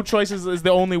think Live. pro-choice is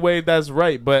the only way that's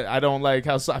right. But I don't like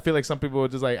how I feel like some people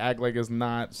would just like act like it's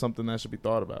not something that should be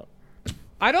thought about.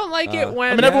 I don't like it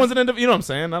when. I mean, everyone's an individual. You know what I'm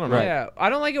saying? I don't know. Yeah, I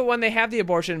don't like it when they have the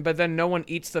abortion, but then no one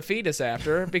eats the fetus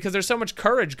after because there's so much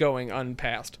courage going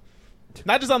unpassed.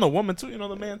 Not just on the woman too. You know,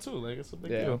 the man too. Like it's a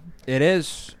big Yeah. deal. It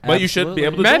is, But you should be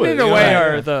able to Men do it. in a you know? way Right.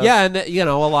 are the Yeah, and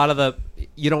a lot of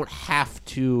you don't have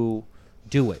to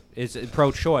do it. It's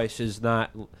pro-choice is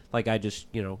not like I just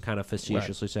kind of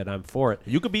facetiously said I'm for it.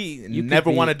 You could be You could never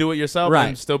be- want to do it yourself Right.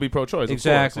 and still be pro-choice. of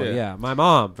Exactly. course, Yeah, my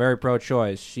mom very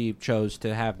pro-choice. She chose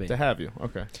to have me To have you,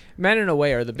 okay. men in a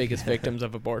way are the biggest victims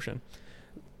of abortion.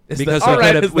 because All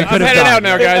right, we I'm could have headed out done.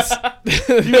 now, guys.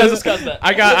 You guys discussed that.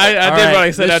 I did All what right,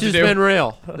 I set out to This do. has been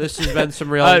real. This has been some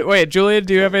real. Wait, Julian,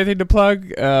 do you have anything to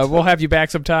plug? We'll have you back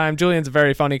sometime. Julian's a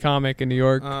very funny comic in New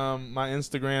York. My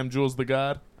Instagram, Jules the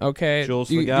God. Okay, Jules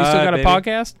you, the you still God, got a baby.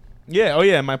 podcast? Yeah, oh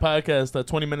yeah, my podcast,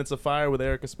 20 Minutes of Fire with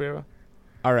Eric Aspera.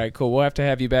 All right, cool. We'll have to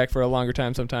have you back for a longer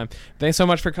time sometime. Thanks so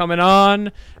much for coming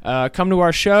on. Come to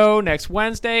our show next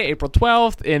Wednesday, April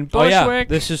 12th in Oh yeah, Bushwick.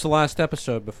 this is the last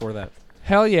episode before that.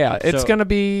 Hell yeah. It's So, going to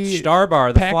be... Star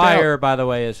Bar. The packed flyer, out. by the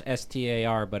way, is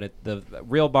STAR, but the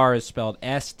real bar is spelled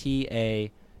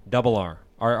STARR.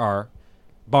 RR.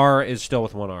 Bar is still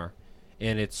with one R,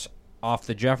 and it's off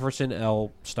the Jefferson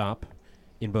L stop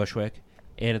in Bushwick,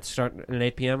 and it's starting at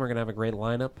 8 p.m. We're gonna have a great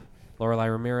lineup: Lorelei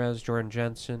Ramirez, Jordan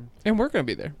Jensen. And we're going to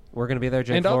be there. We're gonna be there.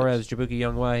 Jake And Flores, Jabuki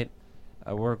Young White.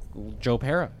 We're Joe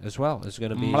Pera as well is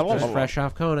gonna be just fresh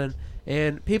off Conan.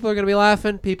 And people are going to be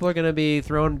laughing. People are going to be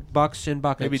throwing bucks in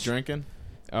buckets. Maybe drinking.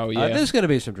 Oh, yeah. There's going to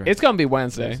be some drinking. It's going to be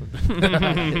Wednesday.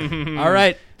 All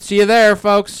right. See you there,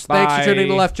 folks. Thanks for Bye. tuning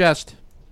to Left Jest.